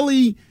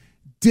really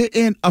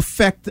didn't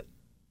affect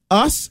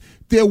us.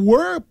 There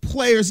were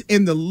players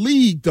in the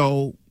league,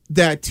 though,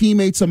 that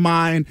teammates of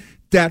mine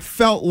that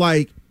felt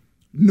like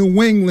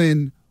New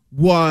England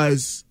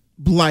was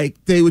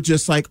like, they were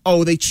just like,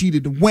 oh, they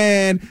cheated to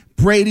win.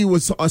 Brady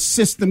was a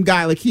system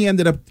guy. Like, he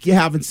ended up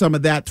having some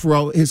of that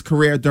throughout his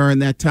career during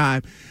that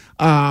time.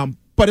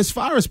 But as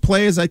far as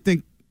players, I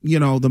think,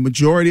 the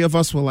majority of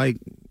us were like,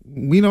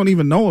 we don't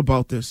even know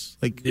about this.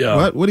 Like,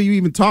 what are you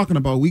even talking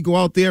about? We go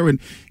out there and,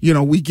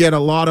 we get a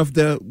lot of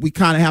we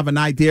kind of have an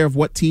idea of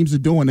what teams are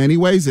doing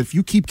anyways. If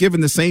you keep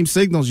giving the same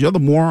signals, you're the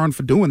moron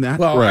for doing that.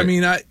 Well, I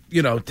mean,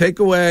 take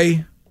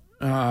away,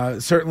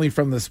 certainly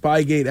from the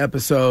Spygate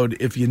episode,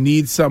 if you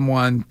need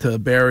someone to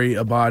bury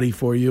a body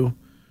for you,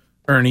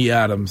 Ernie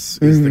Adams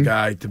is the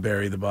guy to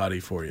bury the body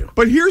for you.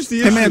 But here's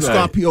the issue. Hey, man,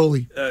 Scott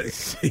Pioli.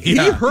 He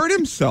hurt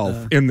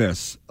himself in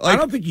this. I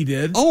don't think he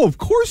did. Oh, of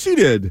course he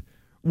did.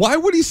 Why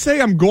would he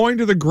say I'm going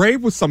to the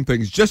grave with some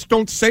things? Just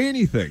don't say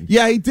anything.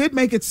 Yeah, he did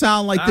make it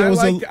sound like there was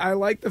I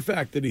like the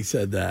fact that he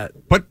said that.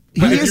 But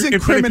he is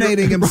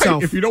incriminating himself.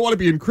 Right, if you don't want to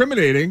be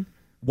incriminating,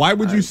 why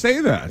would you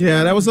say that?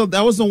 Yeah, that was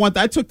the one.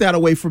 I took that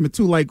away from it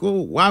too. Like,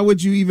 well, why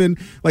would you even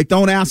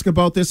don't ask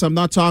about this? I'm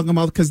not talking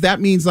about, because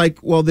that means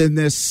well, then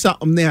there's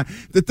something there.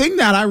 The thing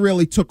that I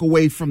really took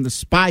away from the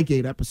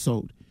Spygate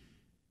episode,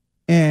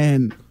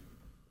 and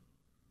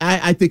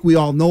I think we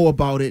all know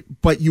about it,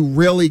 but you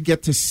really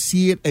get to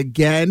see it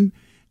again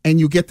and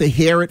you get to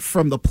hear it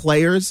from the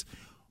players,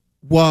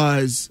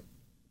 was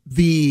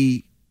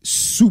the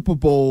Super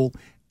Bowl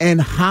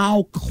and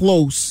how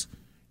close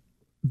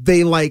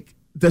they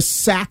the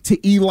sack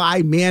to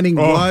Eli Manning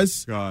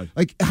was. God.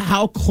 Like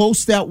how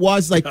close that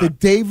was, like the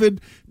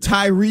David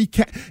Tyree.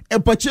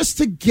 But just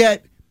to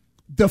get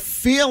the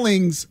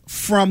feelings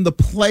from the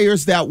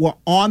players that were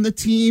on the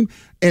team,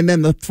 and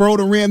then the throw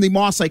to Randy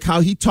Moss, like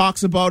how he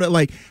talks about it,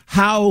 like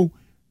how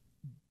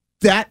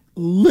that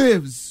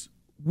lives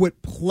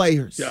with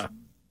players. Yeah.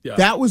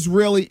 That was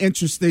really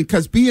interesting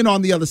because being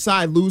on the other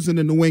side, losing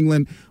in New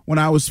England when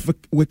I was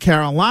with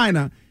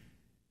Carolina,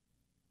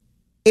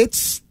 it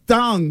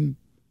stung,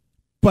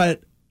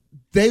 but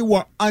they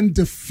were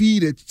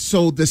undefeated.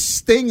 So the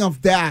sting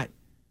of that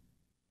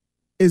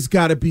is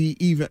got to be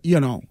even,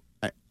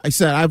 I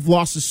said I've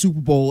lost the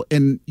Super Bowl,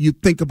 and you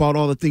think about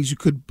all the things you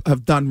could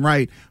have done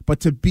right, but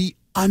to be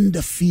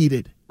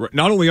undefeated. Right.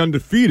 Not only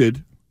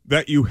undefeated,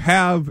 that you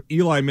have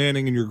Eli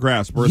Manning in your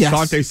grasp, where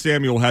Asante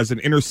Samuel has an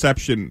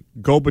interception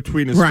go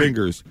between his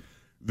fingers.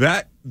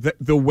 The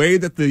way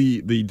that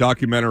the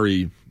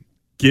documentary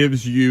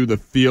gives you the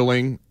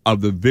feeling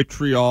of the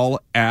vitriol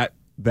at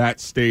that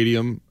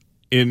stadium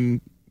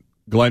in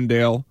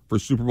Glendale for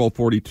Super Bowl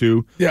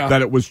 42,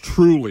 that it was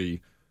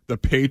truly the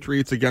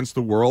Patriots against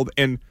the world.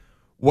 And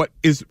what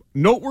is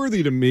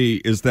noteworthy to me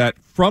is that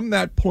from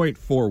that point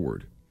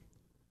forward,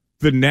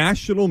 the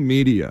national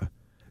media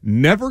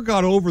never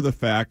got over the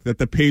fact that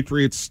the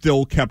Patriots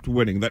still kept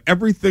winning, that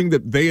everything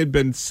that they had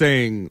been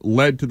saying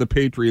led to the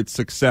Patriots'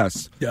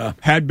 success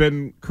had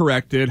been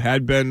corrected,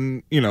 had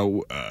been,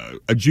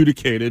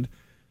 adjudicated,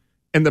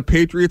 and the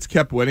Patriots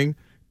kept winning.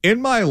 In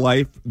my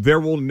life, there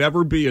will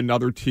never be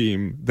another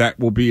team that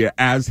will be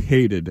as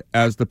hated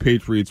as the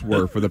Patriots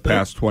were for the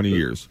past 20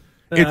 years.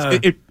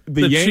 The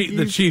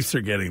Chiefs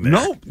are getting there.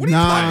 No, what are you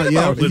talking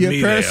about?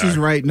 Curtis is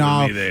right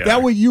now.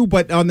 That were you,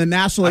 but on the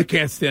national, I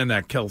can't stand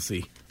that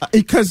Kelsey.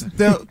 Because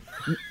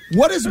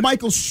what does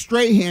Michael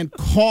Strahan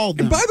call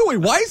them? And by the way,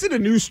 why is it a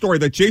news story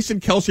that Jason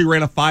Kelsey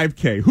ran a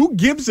 5K? Who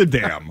gives a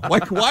damn?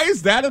 Why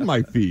is that in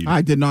my feed?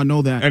 I did not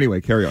know that.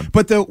 Anyway, carry on.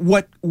 But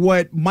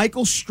what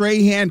Michael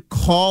Strahan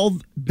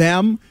called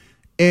them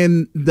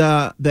in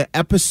the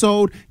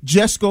episode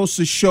just goes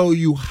to show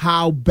you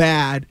how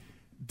bad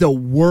the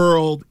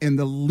world and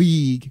the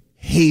league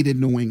hated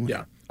New England.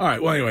 Yeah. All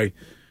right. Well, anyway,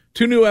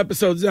 2 new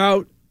episodes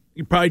out.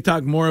 You probably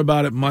talk more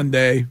about it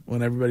Monday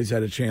when everybody's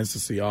had a chance to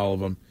see all of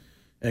them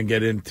and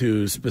get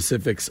into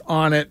specifics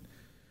on it.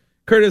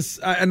 Curtis,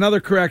 another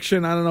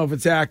correction. I don't know if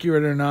it's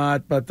accurate or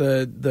not, but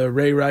the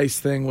Ray Rice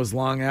thing was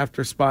long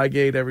after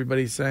Spygate,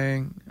 everybody's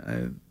saying. I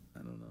don't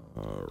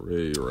know.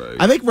 Ray Rice.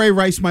 I think Ray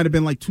Rice might have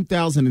been like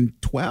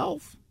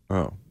 2012.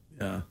 Oh.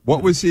 Yeah.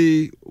 What was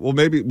he? Well,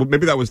 maybe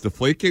that was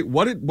Deflategate.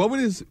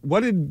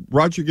 What did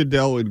Roger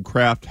Goodell and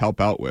Kraft help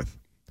out with?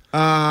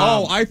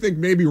 I think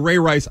maybe Ray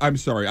Rice. I'm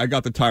sorry, I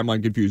got the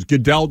timeline confused.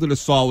 Goodell did a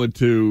solid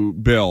to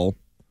Bill,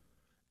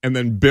 and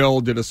then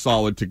Bill did a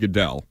solid to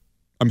Goodell.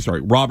 I'm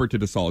sorry, Robert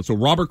did a solid. So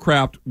Robert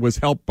Kraft was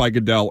helped by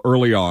Goodell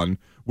early on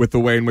with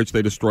the way in which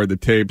they destroyed the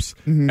tapes,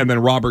 and then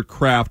Robert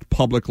Kraft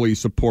publicly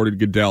supported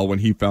Goodell when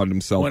he found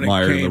himself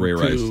mired in the Ray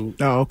Rice. In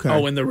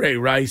the Ray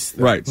Rice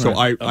thing. Right. So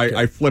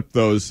I flipped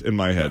those in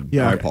my head.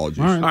 Yeah. My apologies.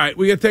 All right,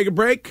 we got to take a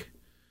break.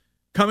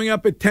 Coming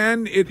up at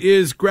 10, it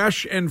is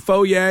Gresh and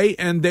Foyer,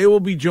 and they will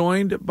be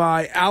joined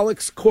by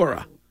Alex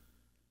Cora,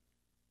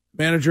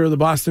 manager of the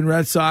Boston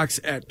Red Sox,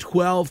 at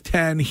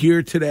 12:10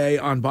 here today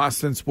on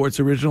Boston Sports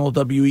Original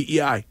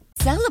WEEI.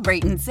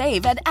 Celebrate and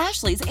save at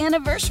Ashley's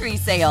Anniversary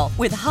Sale.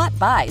 With Hot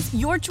Buys,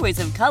 your choice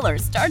of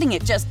colors starting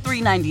at just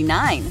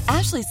 $3.99.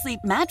 Ashley Sleep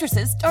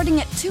mattresses starting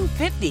at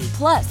 $2.50.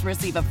 Plus,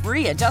 receive a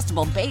free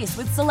adjustable base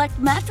with select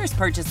mattress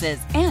purchases.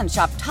 And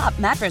shop top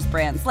mattress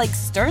brands like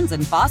Stearns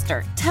 &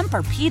 Foster,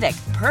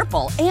 Tempur-Pedic,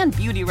 Purple, and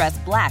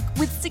Beautyrest Black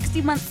with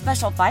 60-month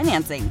special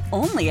financing.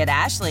 Only at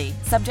Ashley.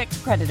 Subject to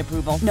credit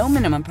approval. No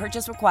minimum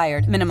purchase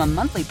required. Minimum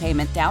monthly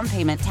payment, down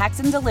payment, tax,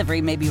 and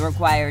delivery may be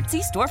required.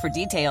 See store for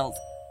details.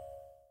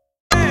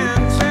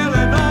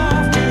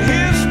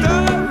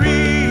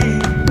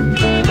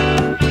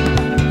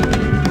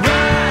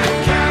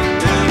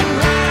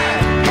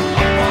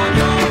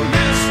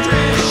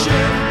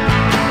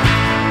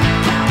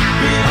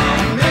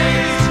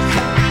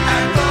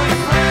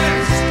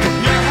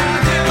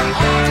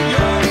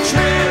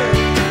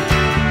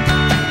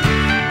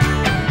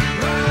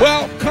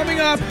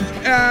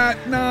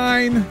 At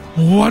 9,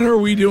 what are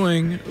we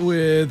doing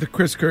with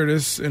Chris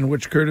Curtis, in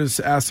which Curtis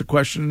asked a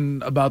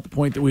question about the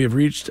point that we have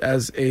reached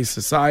as a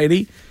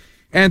society.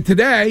 And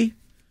today,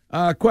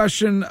 a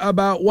question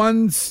about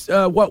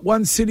what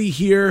one city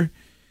here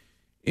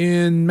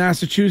in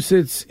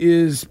Massachusetts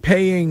is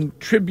paying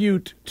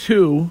tribute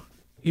to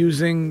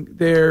using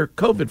their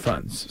COVID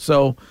funds.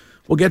 So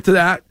we'll get to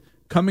that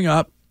coming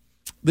up.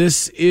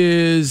 This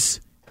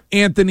is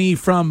Anthony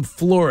from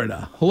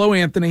Florida. Hello,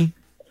 Anthony.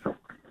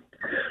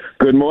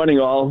 Good morning,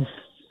 all.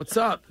 What's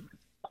up?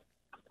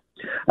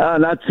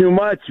 Not too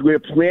much. We're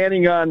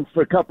planning on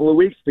for a couple of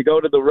weeks to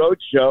go to the road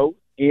show,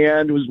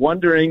 and was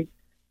wondering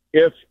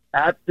if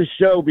at the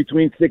show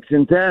between 6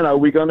 and 10, are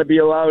we going to be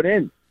allowed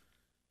in?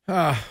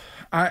 I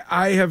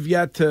have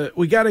yet to.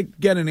 We got to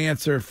get an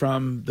answer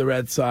from the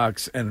Red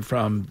Sox and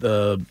from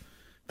the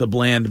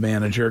Bland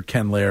manager,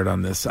 Ken Laird,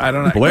 on this. I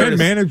don't know. Bland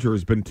manager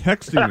has been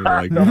texting me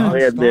like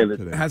nonstop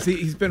today. Has he?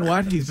 He's been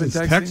what? He's been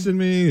texting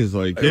me. He's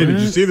like, "Hey, did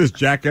you see this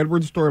Jack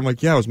Edwards story?" I'm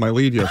like, "Yeah, it was my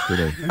lead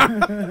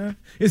yesterday."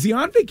 Is he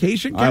on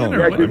vacation, Ken? I don't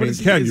know. I mean,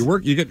 Ken, you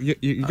work.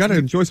 You got to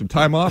enjoy some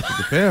time off with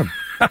the fam.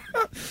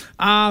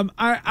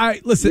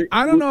 I listen.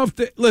 I don't know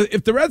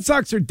if the Red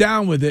Sox are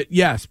down with it.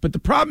 Yes, but the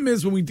problem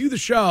is when we do the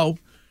show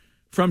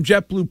from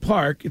JetBlue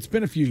Park, it's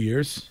been a few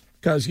years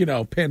because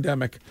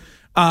pandemic.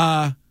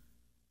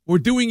 We're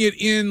doing it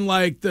in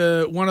like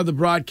one of the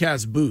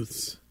broadcast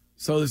booths,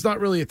 so there's not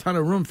really a ton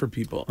of room for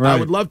people. Right. I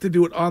would love to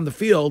do it on the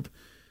field,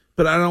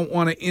 but I don't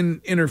want to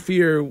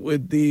interfere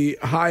with the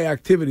high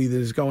activity that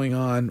is going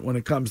on when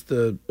it comes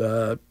to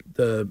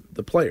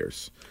the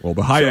players. Well,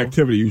 the high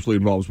activity usually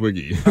involves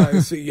Wiggy.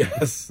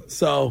 Yes.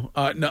 So,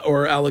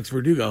 or Alex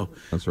Verdugo.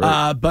 That's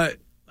right. But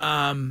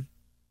I don't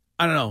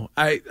know.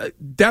 I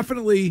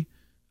definitely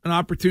an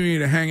opportunity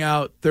to hang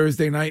out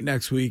Thursday night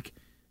next week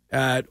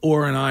at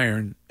Ore and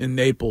Iron in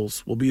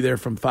Naples. We'll be there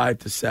from 5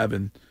 to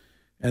 7.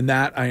 And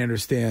that, I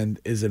understand,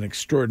 is an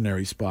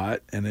extraordinary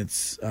spot. And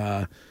it's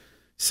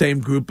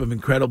same group of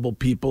incredible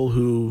people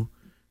who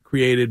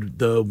created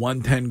the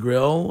 110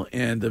 Grill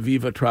and the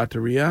Viva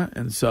Trattoria.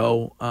 And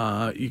so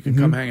you can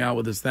come hang out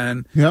with us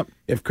then. Yep.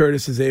 If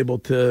Curtis is able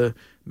to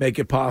make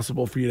it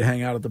possible for you to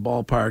hang out at the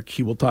ballpark,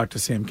 he will talk to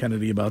Sam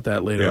Kennedy about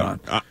that later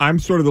on. I'm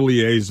sort of the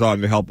liaison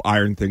to help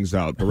iron things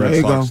out. The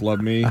Red Sox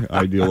love me.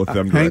 I deal with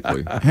them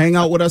directly. Hang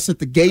out with us at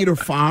the Gator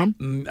Farm.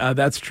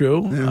 That's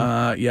true.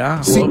 Yeah.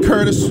 See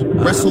Curtis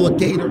wrestle a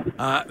gator.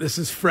 This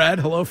is Fred.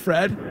 Hello,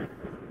 Fred.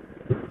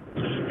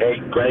 Hey,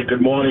 Greg.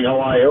 Good morning. How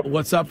are you?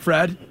 What's up,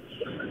 Fred?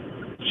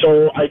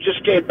 So I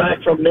just came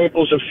back from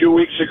Naples a few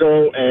weeks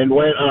ago and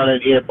went on an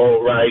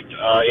airboat ride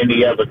in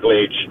the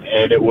Everglades,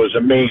 and it was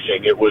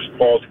amazing. It was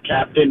called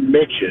Captain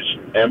Mitch's,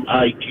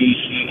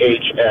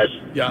 Mitchs.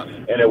 Yeah.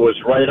 And it was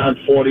right on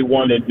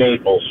 41 in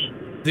Naples.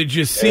 Did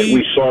you see?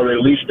 And we saw at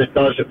least a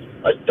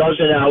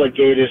dozen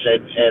alligators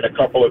and a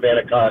couple of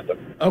anaconda.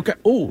 Okay.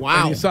 Oh,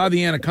 wow. And you saw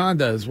the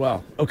anaconda as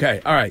well.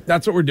 Okay. All right.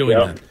 That's what we're doing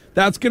then.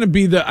 That's going to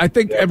be I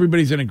think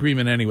everybody's in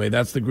agreement anyway.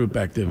 That's the group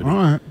activity. All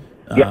right.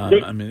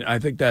 I mean, I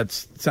think that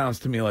sounds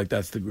to me like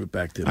that's the group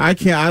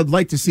activity. I'd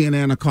like to see an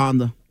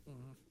anaconda.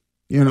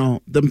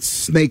 Them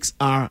snakes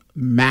are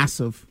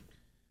massive.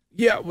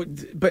 Yeah,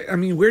 but I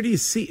mean, where do you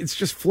see? It's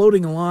just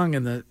floating along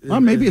in the. Well,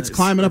 maybe it's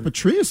climbing up a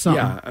tree or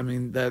something. Yeah, I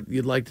mean that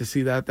you'd like to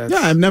see that. That's,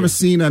 I've never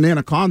seen an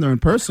anaconda in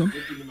person.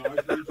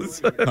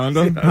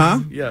 Anaconda? Huh?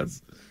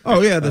 Yes.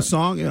 Oh yeah, the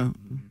song. Yeah.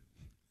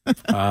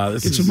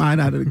 Get your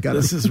mind out of the gutter.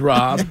 This is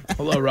Rob.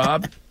 Hello,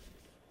 Rob.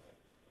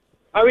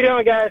 How we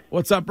doing, guys?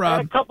 What's up,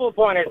 Rob? A couple of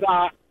pointers.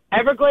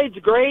 Everglades,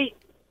 great.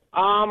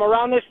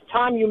 Around this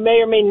time, you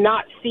may or may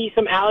not see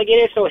some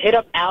alligators, so hit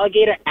up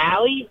Alligator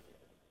Alley.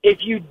 If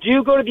you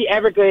do go to the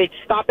Everglades,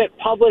 stop at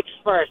Publix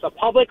first. A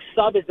Publix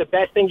sub is the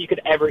best thing you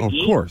could ever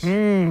eat. Of course.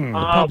 The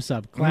pub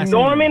sub. Classic.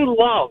 Norman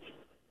Love.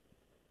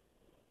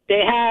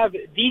 They have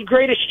the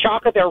greatest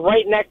chocolate. They're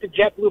right next to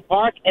JetBlue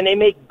Park, and they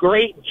make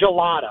great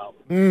gelato.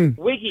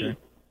 Wiggy,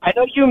 I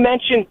know you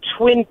mentioned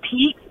Twin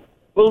Peaks.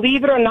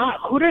 Believe it or not,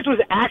 Hooters was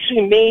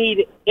actually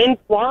made in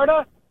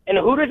Florida, and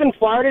Hooters in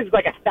Florida is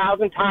like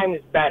 1,000 times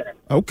better.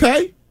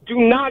 Okay. Do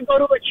not go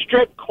to a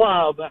strip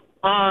club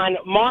on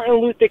Martin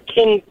Luther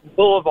King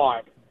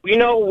Boulevard.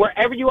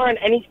 Wherever you are in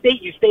any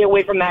state, you stay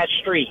away from that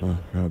street. Oh,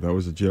 God, that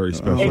was a Jerry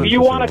special. If you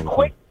want a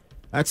quick...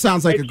 That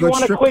sounds like a good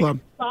strip club.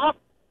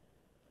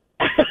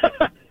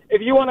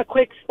 If you want a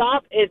quick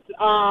stop, it's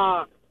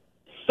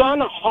Sun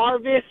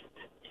Harvest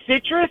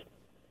Citrus.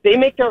 They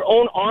make their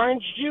own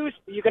orange juice.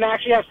 You can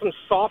actually have some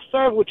soft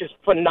serve, which is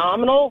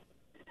phenomenal.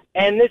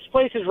 And this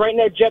place is right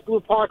near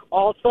JetBlue Park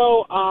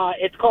also.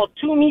 It's called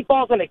Two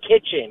Meatballs in a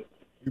Kitchen.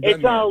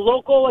 It's a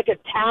local,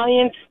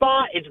 Italian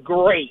spot. It's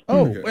great.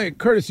 Oh, wait,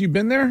 Curtis, you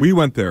been there? We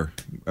went there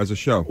as a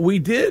show. We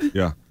did?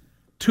 Yeah.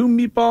 Two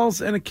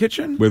Meatballs in a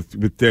Kitchen?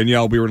 With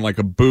Danielle, we were in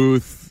a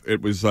booth.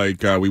 It was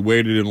we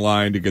waited in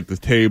line to get the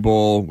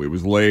table. It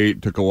was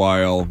late, took a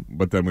while,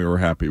 but then we were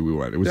happy we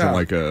went. It was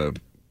in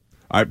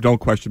I don't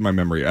question my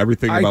memory.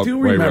 Everything about I do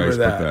Ray remember Rice,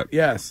 that.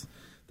 Yes.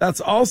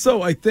 That's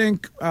also, I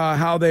think,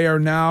 how they are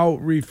now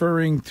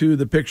referring to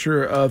the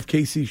picture of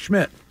Casey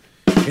Schmidt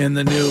in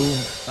the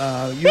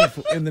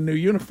new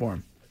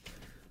uniform.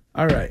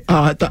 All right.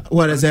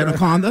 What is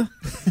Anaconda?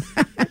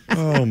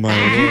 Oh my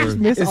Did you just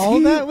miss all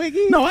of that,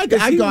 Wiggy? No, I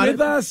got with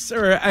it. us,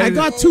 or I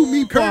got two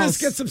meatballs. Curtis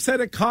gets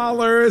upset at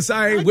callers.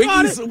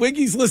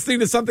 Wiggy's listening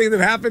to something that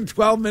happened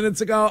 12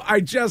 minutes ago. I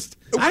want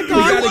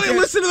to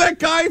listen to that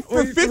guy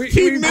for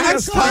 15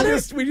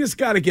 minutes. We just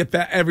got to get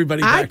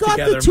everybody back together. I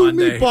got the two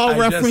Monday. meatball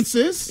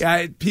references.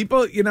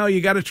 People,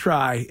 you got to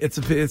try. It's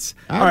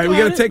all right. We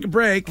got to take a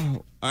break.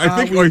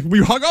 I think we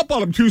hung up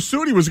on him too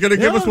soon. He was going to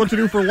give us what to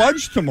do for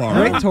lunch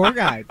tomorrow. Great tour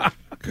guide.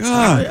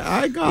 God,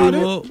 I got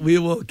it. We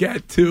will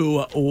get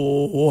to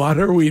What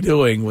Are We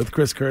Doing with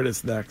Chris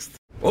Curtis next.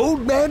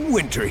 Old Man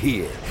Winter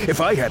here. If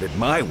I had it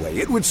my way,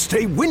 it would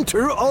stay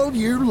winter all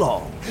year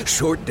long.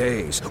 Short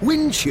days,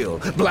 wind chill,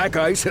 black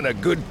ice, and a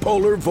good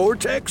polar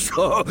vortex.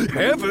 Oh,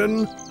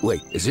 heaven.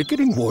 Wait, is it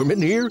getting warm in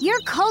here?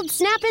 Your cold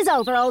snap is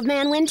over, Old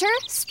Man Winter.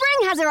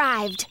 Spring has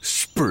arrived.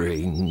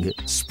 Spring.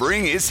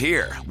 Spring is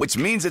here, which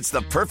means it's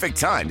the perfect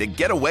time to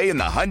get away in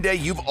the Hyundai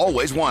you've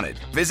always wanted.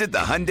 Visit the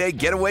Hyundai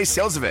Getaway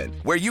Sales Event,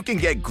 where you can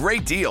get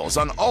great deals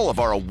on all of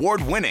our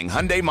award-winning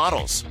Hyundai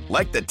models,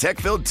 like the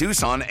tech-filled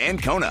Tucson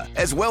and Kona,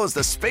 as well as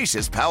the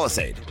spacious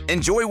Palisade.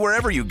 Enjoy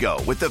wherever you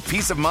go with the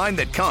peace of mind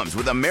that comes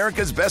with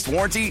America's best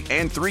warranty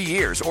and 3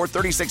 years or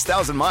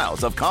 36,000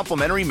 miles of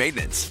complimentary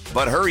maintenance.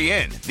 But hurry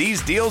in,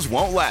 these deals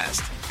won't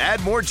last.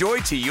 Add more joy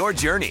to your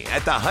journey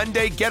at the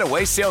Hyundai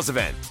Getaway Sales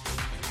Event.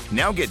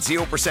 Now get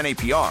 0%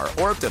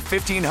 APR or up to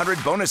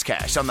 $1,500 bonus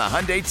cash on the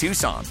Hyundai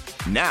Tucson.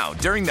 Now,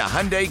 during the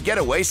Hyundai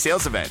Getaway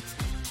Sales Event.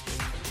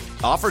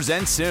 Offers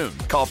end soon.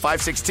 Call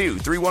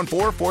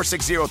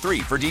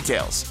 562-314-4603 for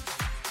details.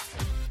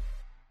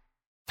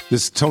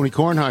 This is Tony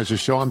Kornheiser's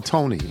show. I'm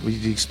Tony.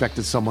 You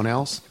expected someone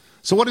else?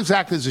 So what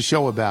exactly is the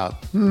show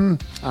about?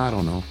 I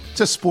don't know.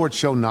 It's a sports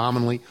show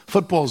nominally.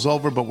 Football's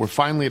over, but we're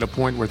finally at a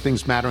point where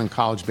things matter in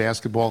college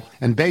basketball,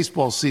 and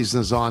baseball season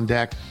is on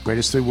deck.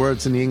 Greatest 3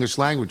 words in the English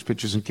language,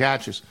 pitchers and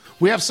catchers.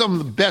 We have some of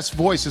the best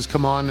voices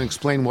come on and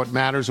explain what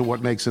matters or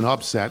what makes an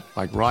upset,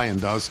 like Ryan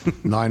does.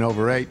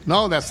 9/8.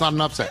 No, that's not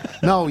an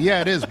upset. No,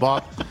 yeah, it is,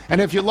 Bob. And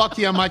if you're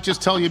lucky, I might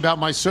just tell you about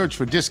my search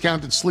for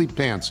discounted sleep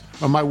pants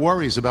or my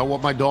worries about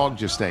what my dog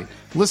just ate.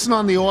 Listen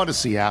on the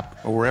Odyssey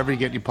app or wherever you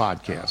get your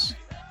podcasts.